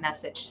getting that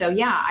message. So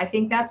yeah, I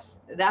think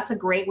that's a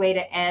great way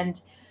to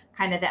end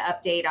kind of the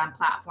update on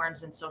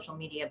platforms and social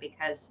media,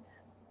 because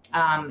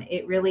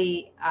it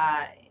really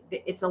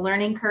it's a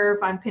learning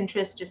curve on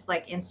Pinterest, just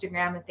like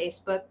Instagram and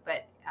Facebook.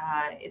 But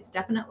it's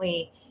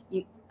definitely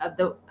of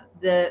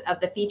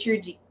the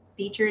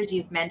features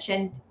you've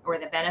mentioned, or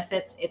the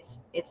benefits,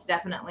 it's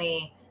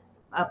definitely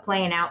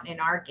playing out in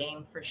our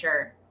game for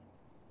sure.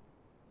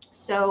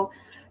 So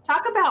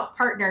talk about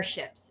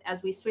partnerships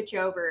as we switch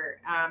over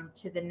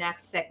to the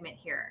next segment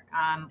here.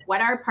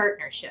 What are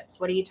partnerships?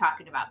 What are you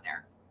talking about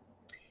there?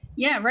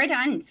 Yeah, right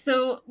on.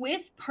 So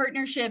with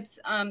partnerships,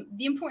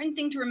 the important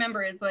thing to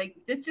remember is, like,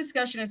 this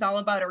discussion is all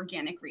about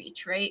organic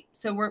reach, right?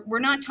 So we're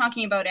not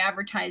talking about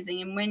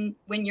advertising. And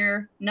when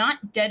you're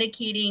not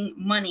dedicating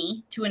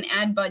money to an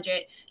ad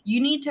budget,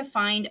 you need to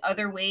find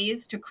other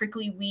ways to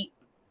quickly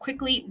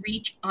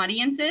reach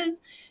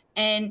audiences.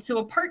 And so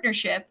a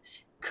partnership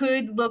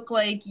could look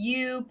like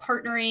you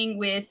partnering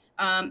with,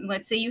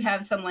 let's say you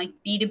have some like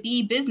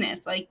B2B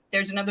business, like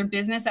there's another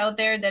business out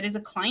there that is a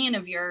client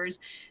of yours,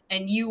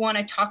 and you want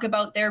to talk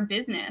about their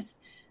business.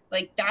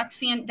 Like that's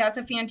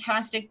a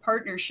fantastic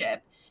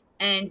partnership.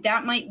 And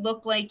that might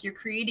look like you're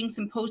creating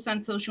some posts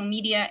on social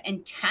media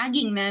and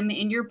tagging them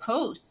in your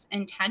posts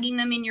and tagging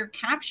them in your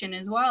caption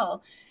as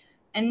well.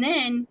 And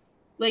then,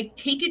 like,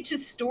 take it to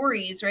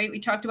stories, right? We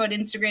talked about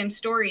Instagram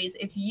stories.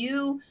 If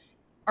you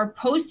are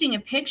posting a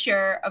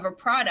picture of a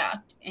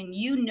product and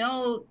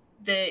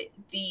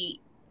the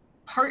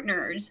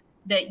partners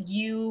that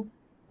you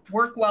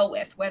work well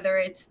with, whether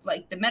it's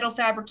like the metal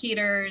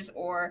fabricators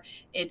or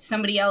it's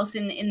somebody else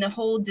in the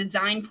whole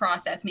design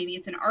process, maybe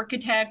it's an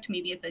architect,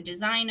 maybe it's a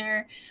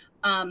designer,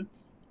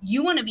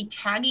 you want to be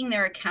tagging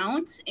their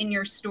accounts in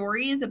your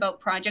stories about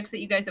projects that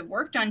you guys have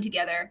worked on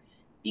together,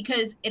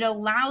 because it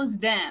allows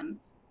them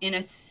in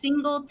a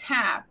single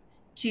tap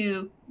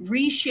to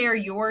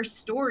reshare your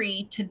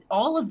story to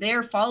all of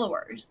their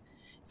followers.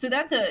 So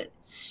that's a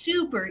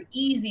super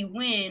easy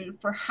win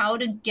for how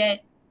to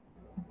get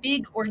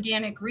big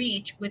organic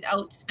reach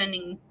without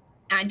spending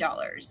ad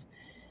dollars.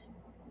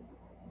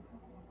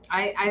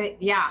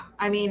 Yeah,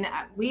 I mean,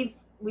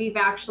 we've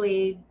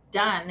actually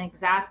done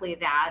exactly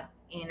that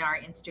in our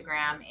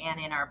Instagram and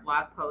in our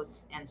blog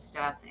posts and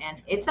stuff. And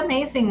it's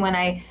amazing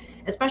when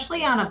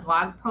especially on a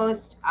blog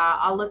post,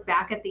 I'll look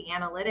back at the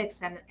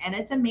analytics, and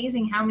it's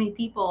amazing how many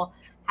people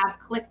have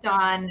clicked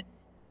on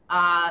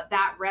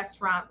that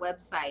restaurant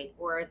website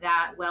or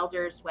that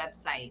welder's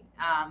website.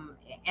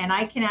 And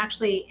I can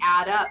actually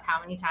add up how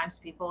many times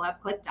people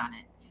have clicked on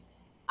it.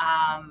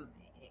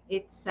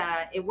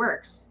 It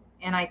works.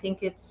 And I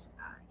think it's,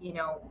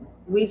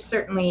 we've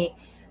certainly,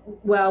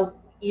 well,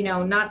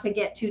 not to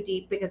get too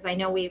deep, because I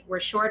know we're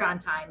short on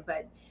time,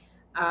 but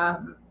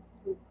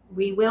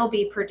we will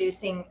be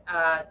producing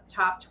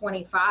top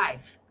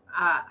 25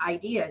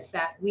 ideas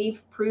that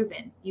we've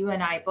proven, you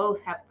and I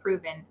both have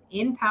proven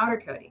in powder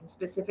coating,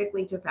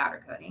 specifically to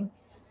powder coating,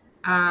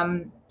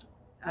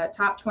 a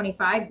top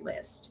 25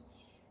 list,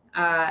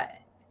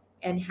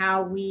 and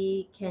how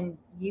we can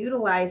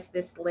utilize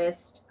this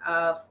list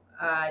of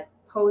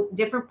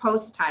different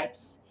post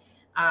types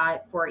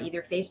for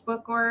either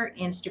Facebook or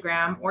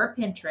Instagram or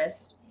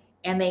Pinterest,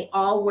 and they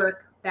all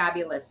work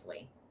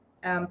fabulously.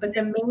 But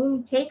the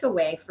main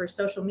takeaway for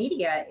social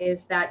media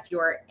is that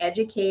you're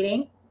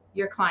educating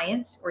your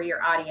client or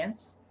your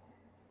audience,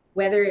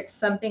 whether it's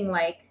something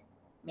like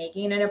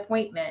making an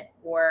appointment,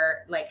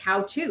 or like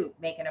how to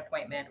make an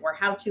appointment, or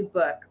how to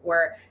book,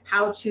 or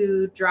how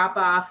to drop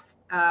off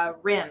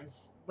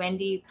rims. When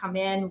do you come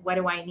in? What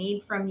do I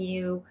need from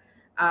you?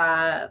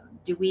 Are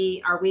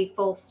we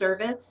full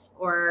service,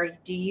 or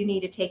do you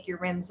need to take your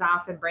rims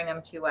off and bring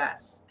them to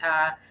us?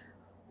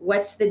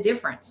 What's the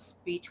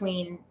difference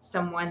between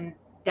someone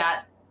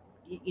that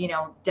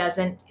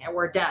doesn't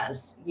or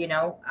does?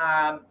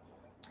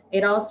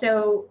 It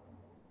also,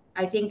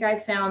 I think I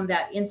found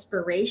that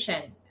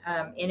inspiration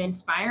in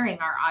inspiring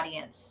our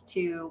audience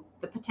to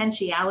the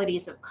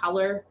potentialities of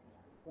color,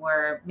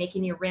 or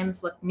making your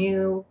rims look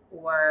new,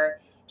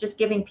 or just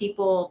giving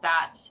people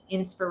that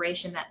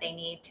inspiration that they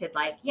need to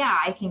like, yeah,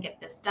 I can get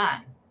this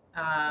done.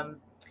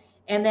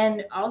 And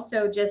then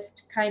also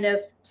just kind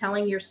of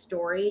telling your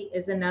story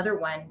is another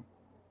one,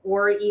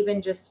 or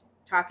even just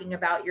talking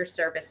about your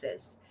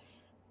services,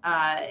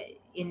 or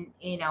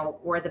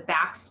the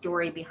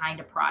backstory behind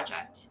a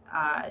project,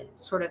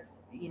 sort of,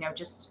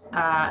 just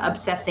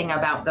obsessing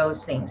about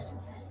those things.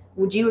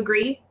 Would you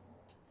agree?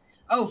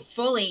 Oh,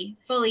 fully.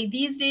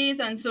 These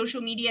days on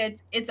social media,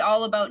 it's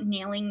all about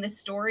nailing the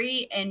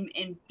story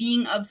and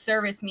being of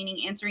service,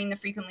 meaning answering the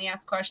frequently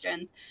asked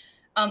questions.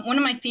 One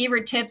of my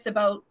favorite tips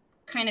about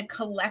kind of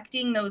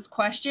collecting those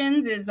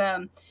questions is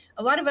a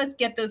lot of us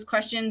get those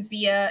questions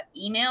via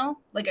email,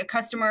 like a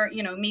customer,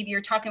 maybe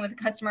you're talking with a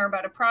customer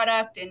about a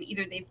product and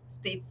either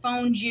they've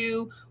phoned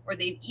you or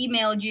they've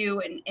emailed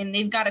you and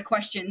they've got a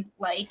question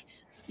like,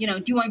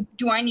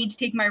 do I need to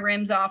take my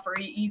rims off, or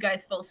you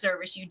guys full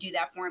service, you do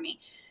that for me.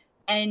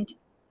 And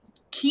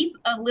keep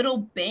a little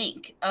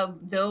bank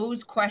of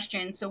those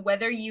questions. So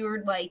whether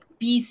you're like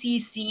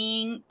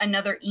BCCing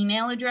another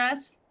email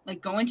address,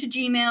 like go into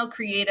Gmail,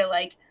 create a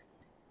like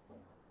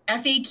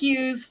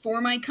FAQs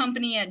for my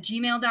company at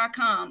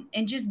gmail.com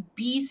and just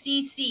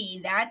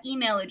BCC that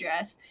email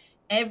address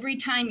every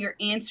time you're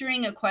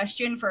answering a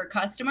question for a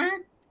customer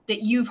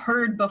that you've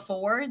heard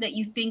before, that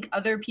you think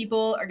other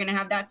people are going to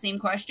have that same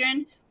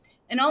question.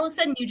 And all of a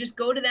sudden you just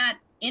go to that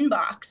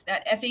inbox,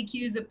 that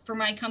FAQs for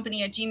my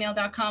company at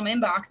gmail.com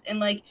inbox, and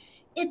like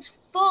it's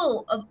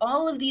full of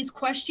all of these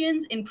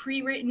questions and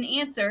pre-written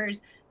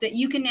answers that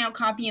you can now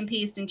copy and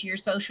paste into your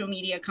social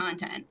media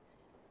content.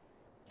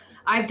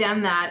 I've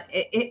done that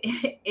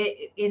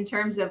in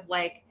terms of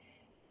like,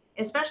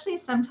 especially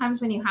sometimes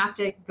when you have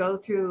to go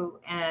through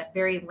a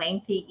very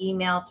lengthy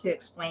email to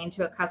explain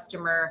to a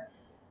customer,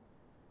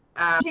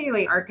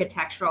 particularly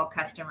architectural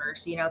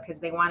customers,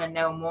 because they want to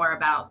know more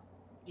about,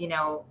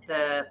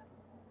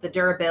 the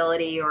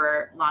durability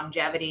or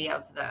longevity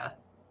of the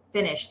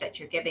finish that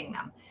you're giving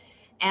them.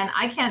 And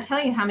I can't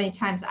tell you how many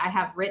times I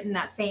have written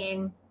that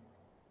same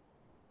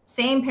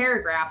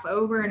paragraph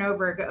over and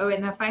over ago,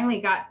 and I finally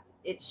got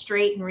it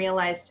straight and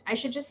realized I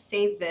should just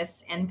save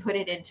this and put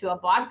it into a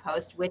blog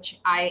post,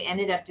 which I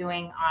ended up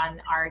doing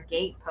on our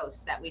gate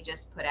post that we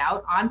just put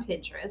out on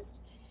Pinterest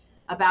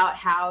about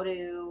how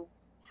to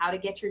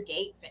get your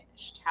gate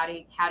finished. How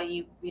do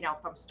you,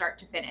 from start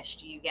to finish,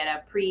 do you get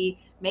a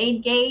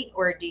pre-made gate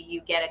or do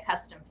you get a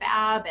custom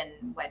fab, and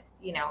what,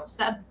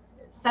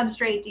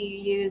 substrate do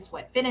you use?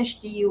 What finish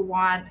do you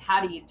want?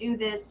 How do you do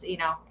this?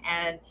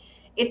 And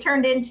it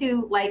turned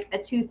into like a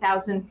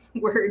 2,000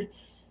 word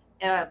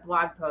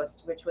blog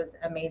post, which was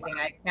amazing.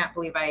 I can't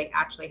believe I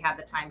actually had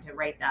the time to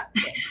write that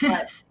thing.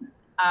 But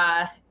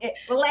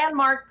a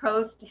landmark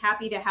post,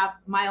 happy to have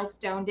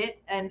milestoned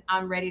it, and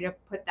I'm ready to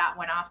put that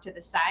one off to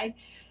the side.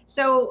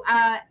 So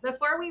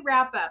before we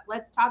wrap up,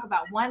 let's talk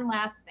about one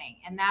last thing,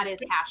 and that is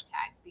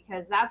hashtags,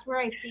 because that's where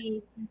I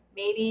see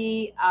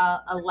maybe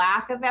a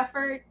lack of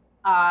effort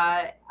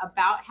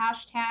about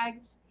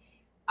hashtags.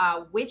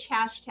 Which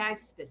hashtags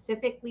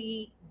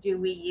specifically do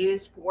we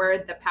use for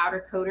the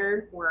powder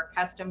coater or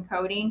custom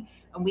coating?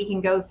 And we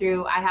can go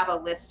through, I have a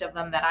list of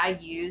them that I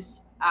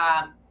use.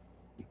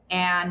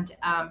 And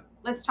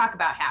let's talk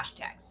about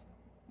hashtags.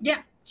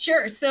 Yeah,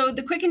 sure. So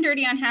the quick and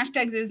dirty on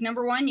hashtags is,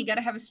 number one, you got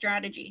to have a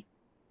strategy.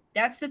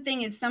 That's the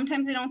thing, is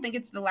sometimes I don't think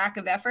it's the lack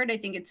of effort. I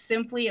think it's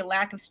simply a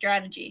lack of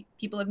strategy.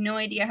 People have no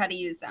idea how to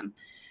use them.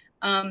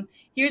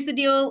 Here's the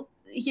deal.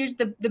 Here's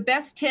the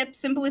best tip,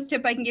 simplest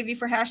tip I can give you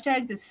for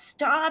hashtags is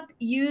stop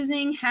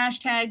using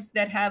hashtags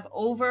that have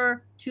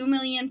over 2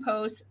 million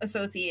posts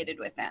associated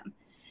with them.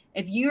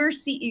 If you're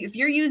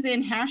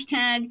using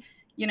hashtag,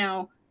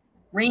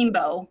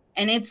 rainbow,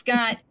 and it's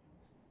got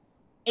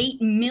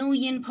 8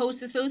 million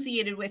posts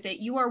associated with it,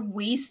 you are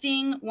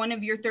wasting one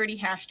of your 30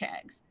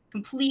 hashtags,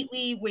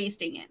 completely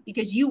wasting it,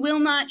 because you will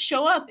not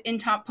show up in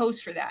top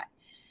posts for that.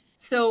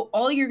 So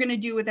all you're going to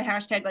do with a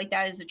hashtag like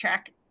that is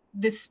attract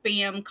the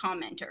spam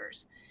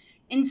commenters.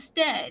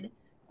 Instead,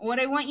 what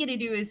I want you to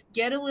do is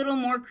get a little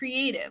more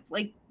creative.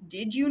 Like,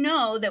 did you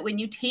know that when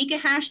you take a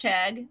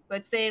hashtag,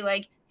 let's say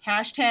like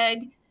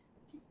hashtag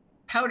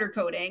powder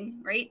coating,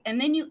 right? And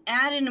then you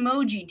add an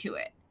emoji to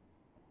it,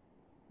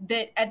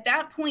 that at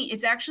that point,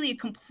 it's actually a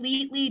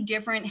completely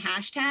different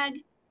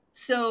hashtag.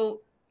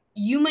 So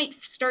you might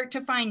start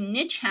to find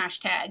niche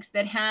hashtags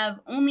that have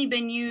only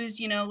been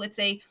used, let's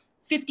say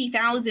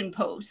 50,000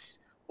 posts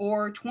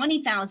or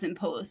 20,000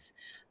 posts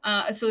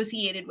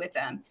associated with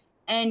them.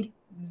 And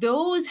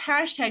those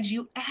hashtags,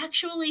 you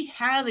actually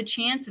have a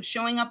chance of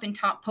showing up in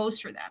top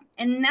posts for them.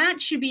 And that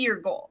should be your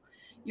goal.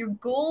 Your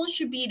goal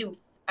should be to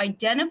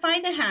identify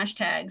the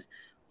hashtags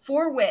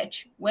for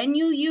which, when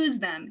you use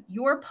them,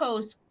 your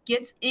post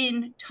gets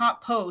in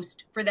top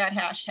post for that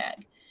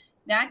hashtag.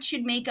 That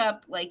should make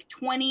up like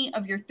 20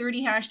 of your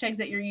 30 hashtags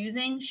that you're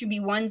using should be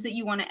ones that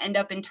you want to end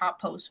up in top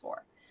posts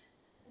for.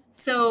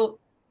 So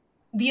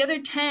the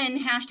other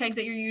 10 hashtags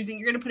that you're using,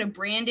 you're going to put a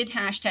branded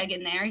hashtag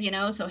in there,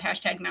 so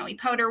hashtag Maui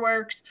Powder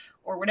Works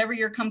or whatever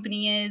your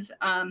company is.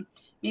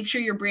 Make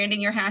sure you're branding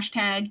your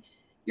hashtag.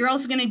 You're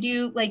also going to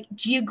do like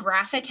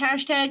geographic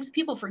hashtags.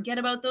 People forget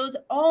about those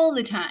all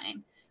the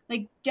time.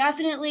 Like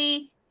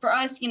definitely for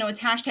us,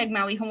 it's hashtag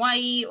Maui,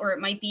 Hawaii, or it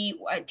might be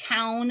a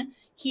town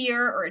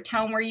here or a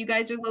town where you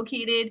guys are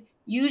located.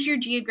 Use your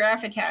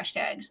geographic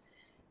hashtags.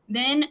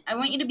 Then I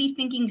want you to be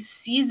thinking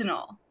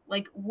seasonal.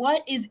 Like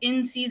what is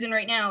in season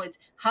right now? It's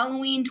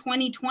Halloween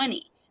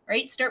 2020,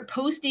 right? Start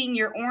posting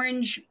your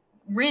orange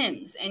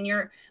rims and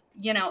your,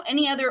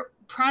 any other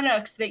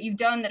products that you've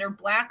done that are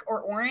black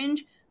or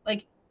orange.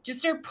 Like just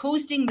start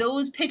posting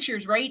those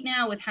pictures right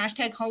now with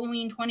hashtag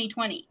Halloween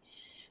 2020.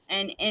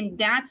 And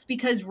that's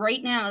because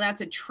right now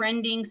that's a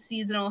trending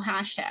seasonal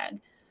hashtag.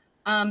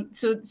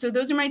 So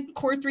those are my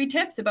core 3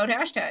 tips about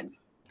hashtags.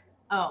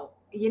 Oh,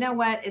 you know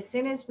what? As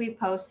soon as we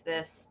post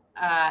this,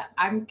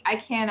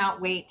 I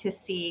cannot wait to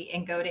see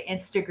and go to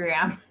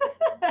Instagram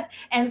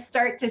and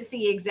start to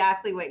see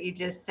exactly what you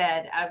just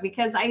said,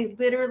 because I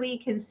literally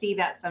can see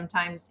that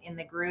sometimes in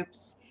the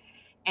groups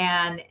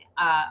and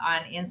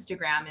on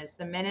Instagram. Is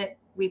the minute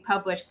we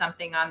publish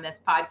something on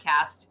this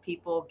podcast,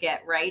 people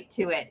get right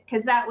to it,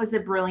 because that was a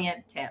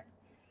brilliant tip.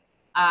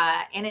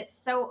 And it's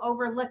so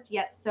overlooked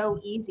yet so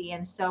easy,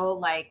 and so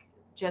like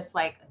just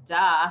like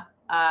duh.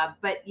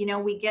 But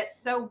we get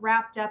so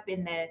wrapped up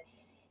in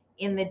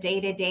the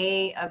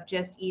day-to-day of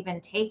just even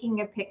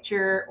taking a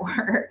picture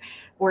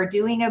or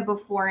doing a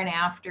before and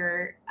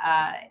after.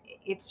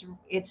 It's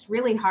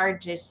really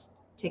hard just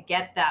to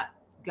get that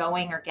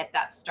going or get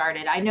that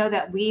started. I know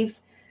that we've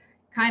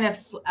kind of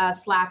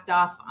slacked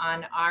off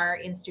on our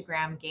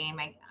Instagram game.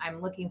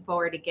 I'm looking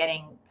forward to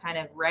getting kind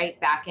of right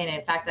back in.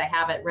 In fact, I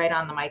have it right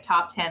on my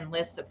top 10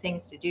 lists of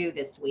things to do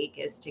this week,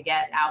 is to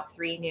get out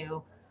 3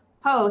 new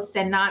posts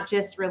and not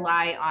just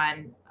rely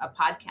on a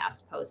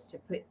podcast post to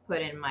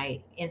put in my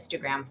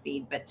Instagram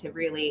feed, but to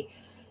really,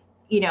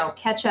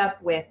 catch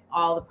up with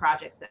all the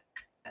projects that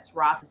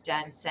Ross has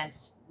done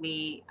since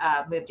we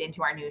moved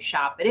into our new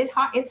shop. But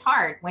it's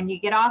hard when you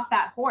get off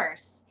that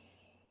horse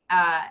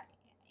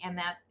and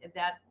that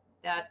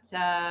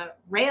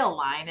rail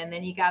line, and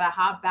then you got to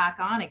hop back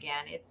on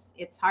again.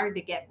 It's hard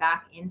to get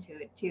back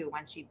into it too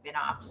once you've been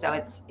off. So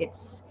it's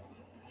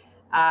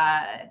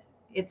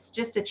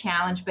just a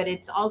challenge, but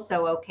it's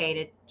also okay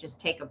to just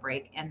take a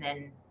break and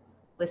then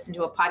listen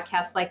to a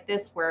podcast like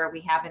this where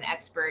we have an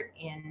expert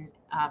in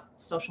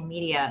social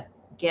media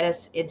get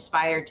us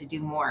inspired to do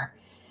more.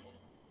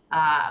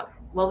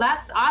 Well,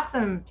 that's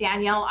awesome,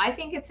 Danielle. I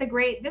think this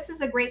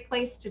is a great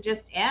place to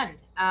just end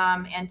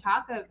and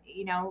talk of,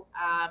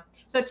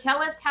 so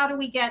tell us, how do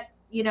we get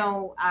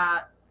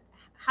a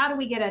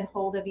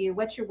hold of you?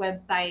 What's your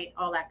website?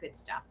 All that good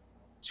stuff.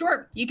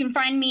 Sure. You can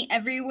find me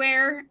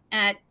everywhere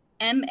at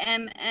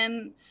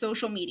MMM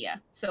Social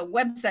Media. So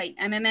website,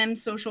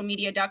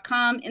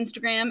 mmmsocialmedia.com,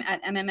 Instagram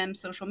at MMM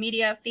Social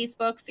Media,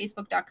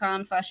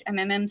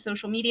 facebook.com/MMM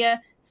Social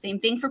Media. Same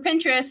thing for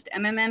Pinterest,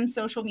 MMM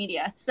Social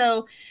Media.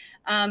 So,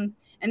 and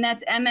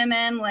that's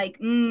MMM like,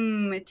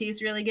 it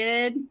tastes really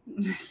good.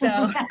 So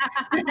I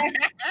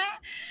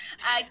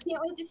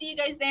can't wait to see you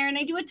guys there. And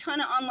I do a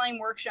ton of online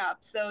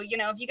workshops. So,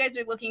 if you guys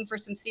are looking for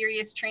some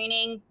serious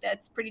training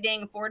that's pretty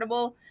dang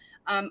affordable,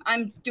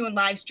 I'm doing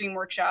live stream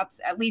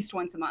workshops at least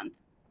once a month.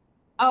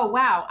 Oh,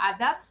 wow.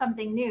 That's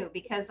something new,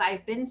 because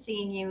I've been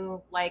seeing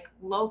you like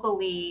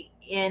locally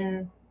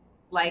in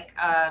like,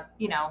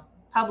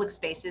 public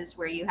spaces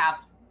where you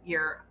have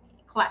your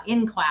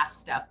in-class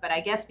stuff. But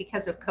I guess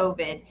because of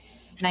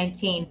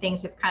COVID-19,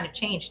 things have kind of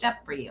changed up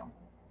for you.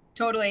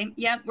 Totally.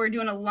 Yep. We're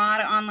doing a lot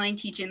of online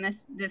teaching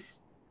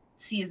this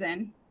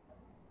season.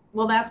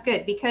 Well, that's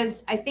good,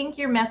 because I think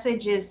your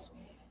message is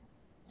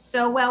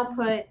so well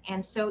put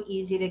and so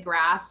easy to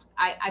grasp.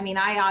 I mean,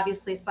 I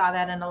obviously saw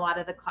that in a lot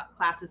of the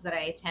classes that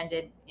I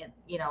attended,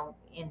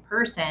 in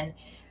person,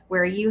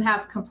 where you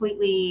have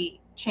completely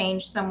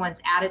changed someone's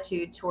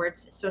attitude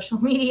towards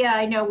social media.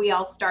 I know we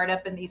all start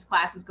up in these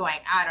classes going,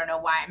 I don't know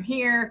why I'm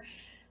here.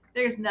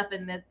 There's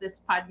nothing that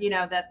this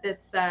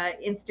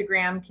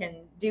Instagram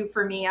can do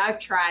for me. I've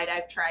tried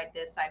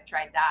this, I've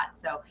tried that.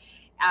 So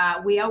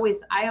I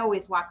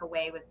always walk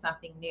away with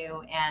something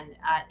new and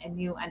a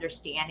new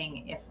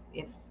understanding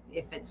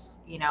if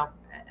it's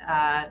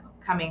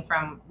coming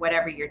from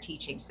whatever you're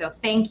teaching. So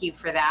thank you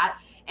for that.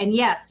 And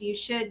yes, you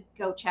should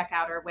go check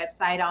out our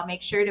website. I'll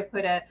make sure to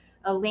put a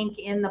link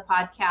in the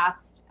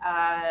podcast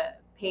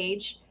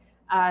page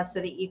so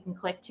that you can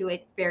click to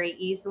it very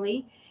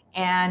easily.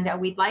 And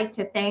we'd like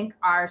to thank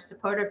our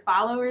supportive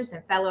followers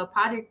and fellow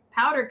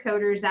powder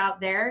coaters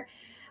out there.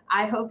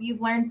 I hope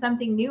you've learned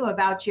something new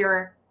about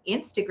your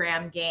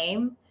Instagram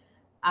game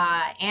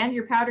and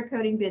your powder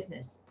coating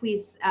business.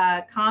 Please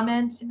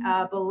comment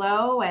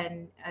below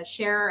and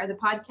share the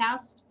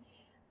podcast,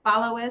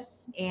 follow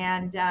us,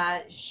 and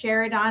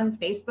share it on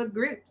Facebook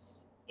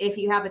groups. If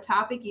you have a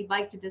topic you'd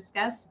like to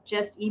discuss,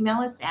 just email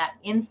us at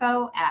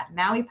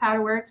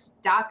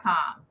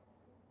info@mauipowderworks.com.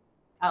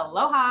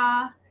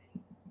 Aloha.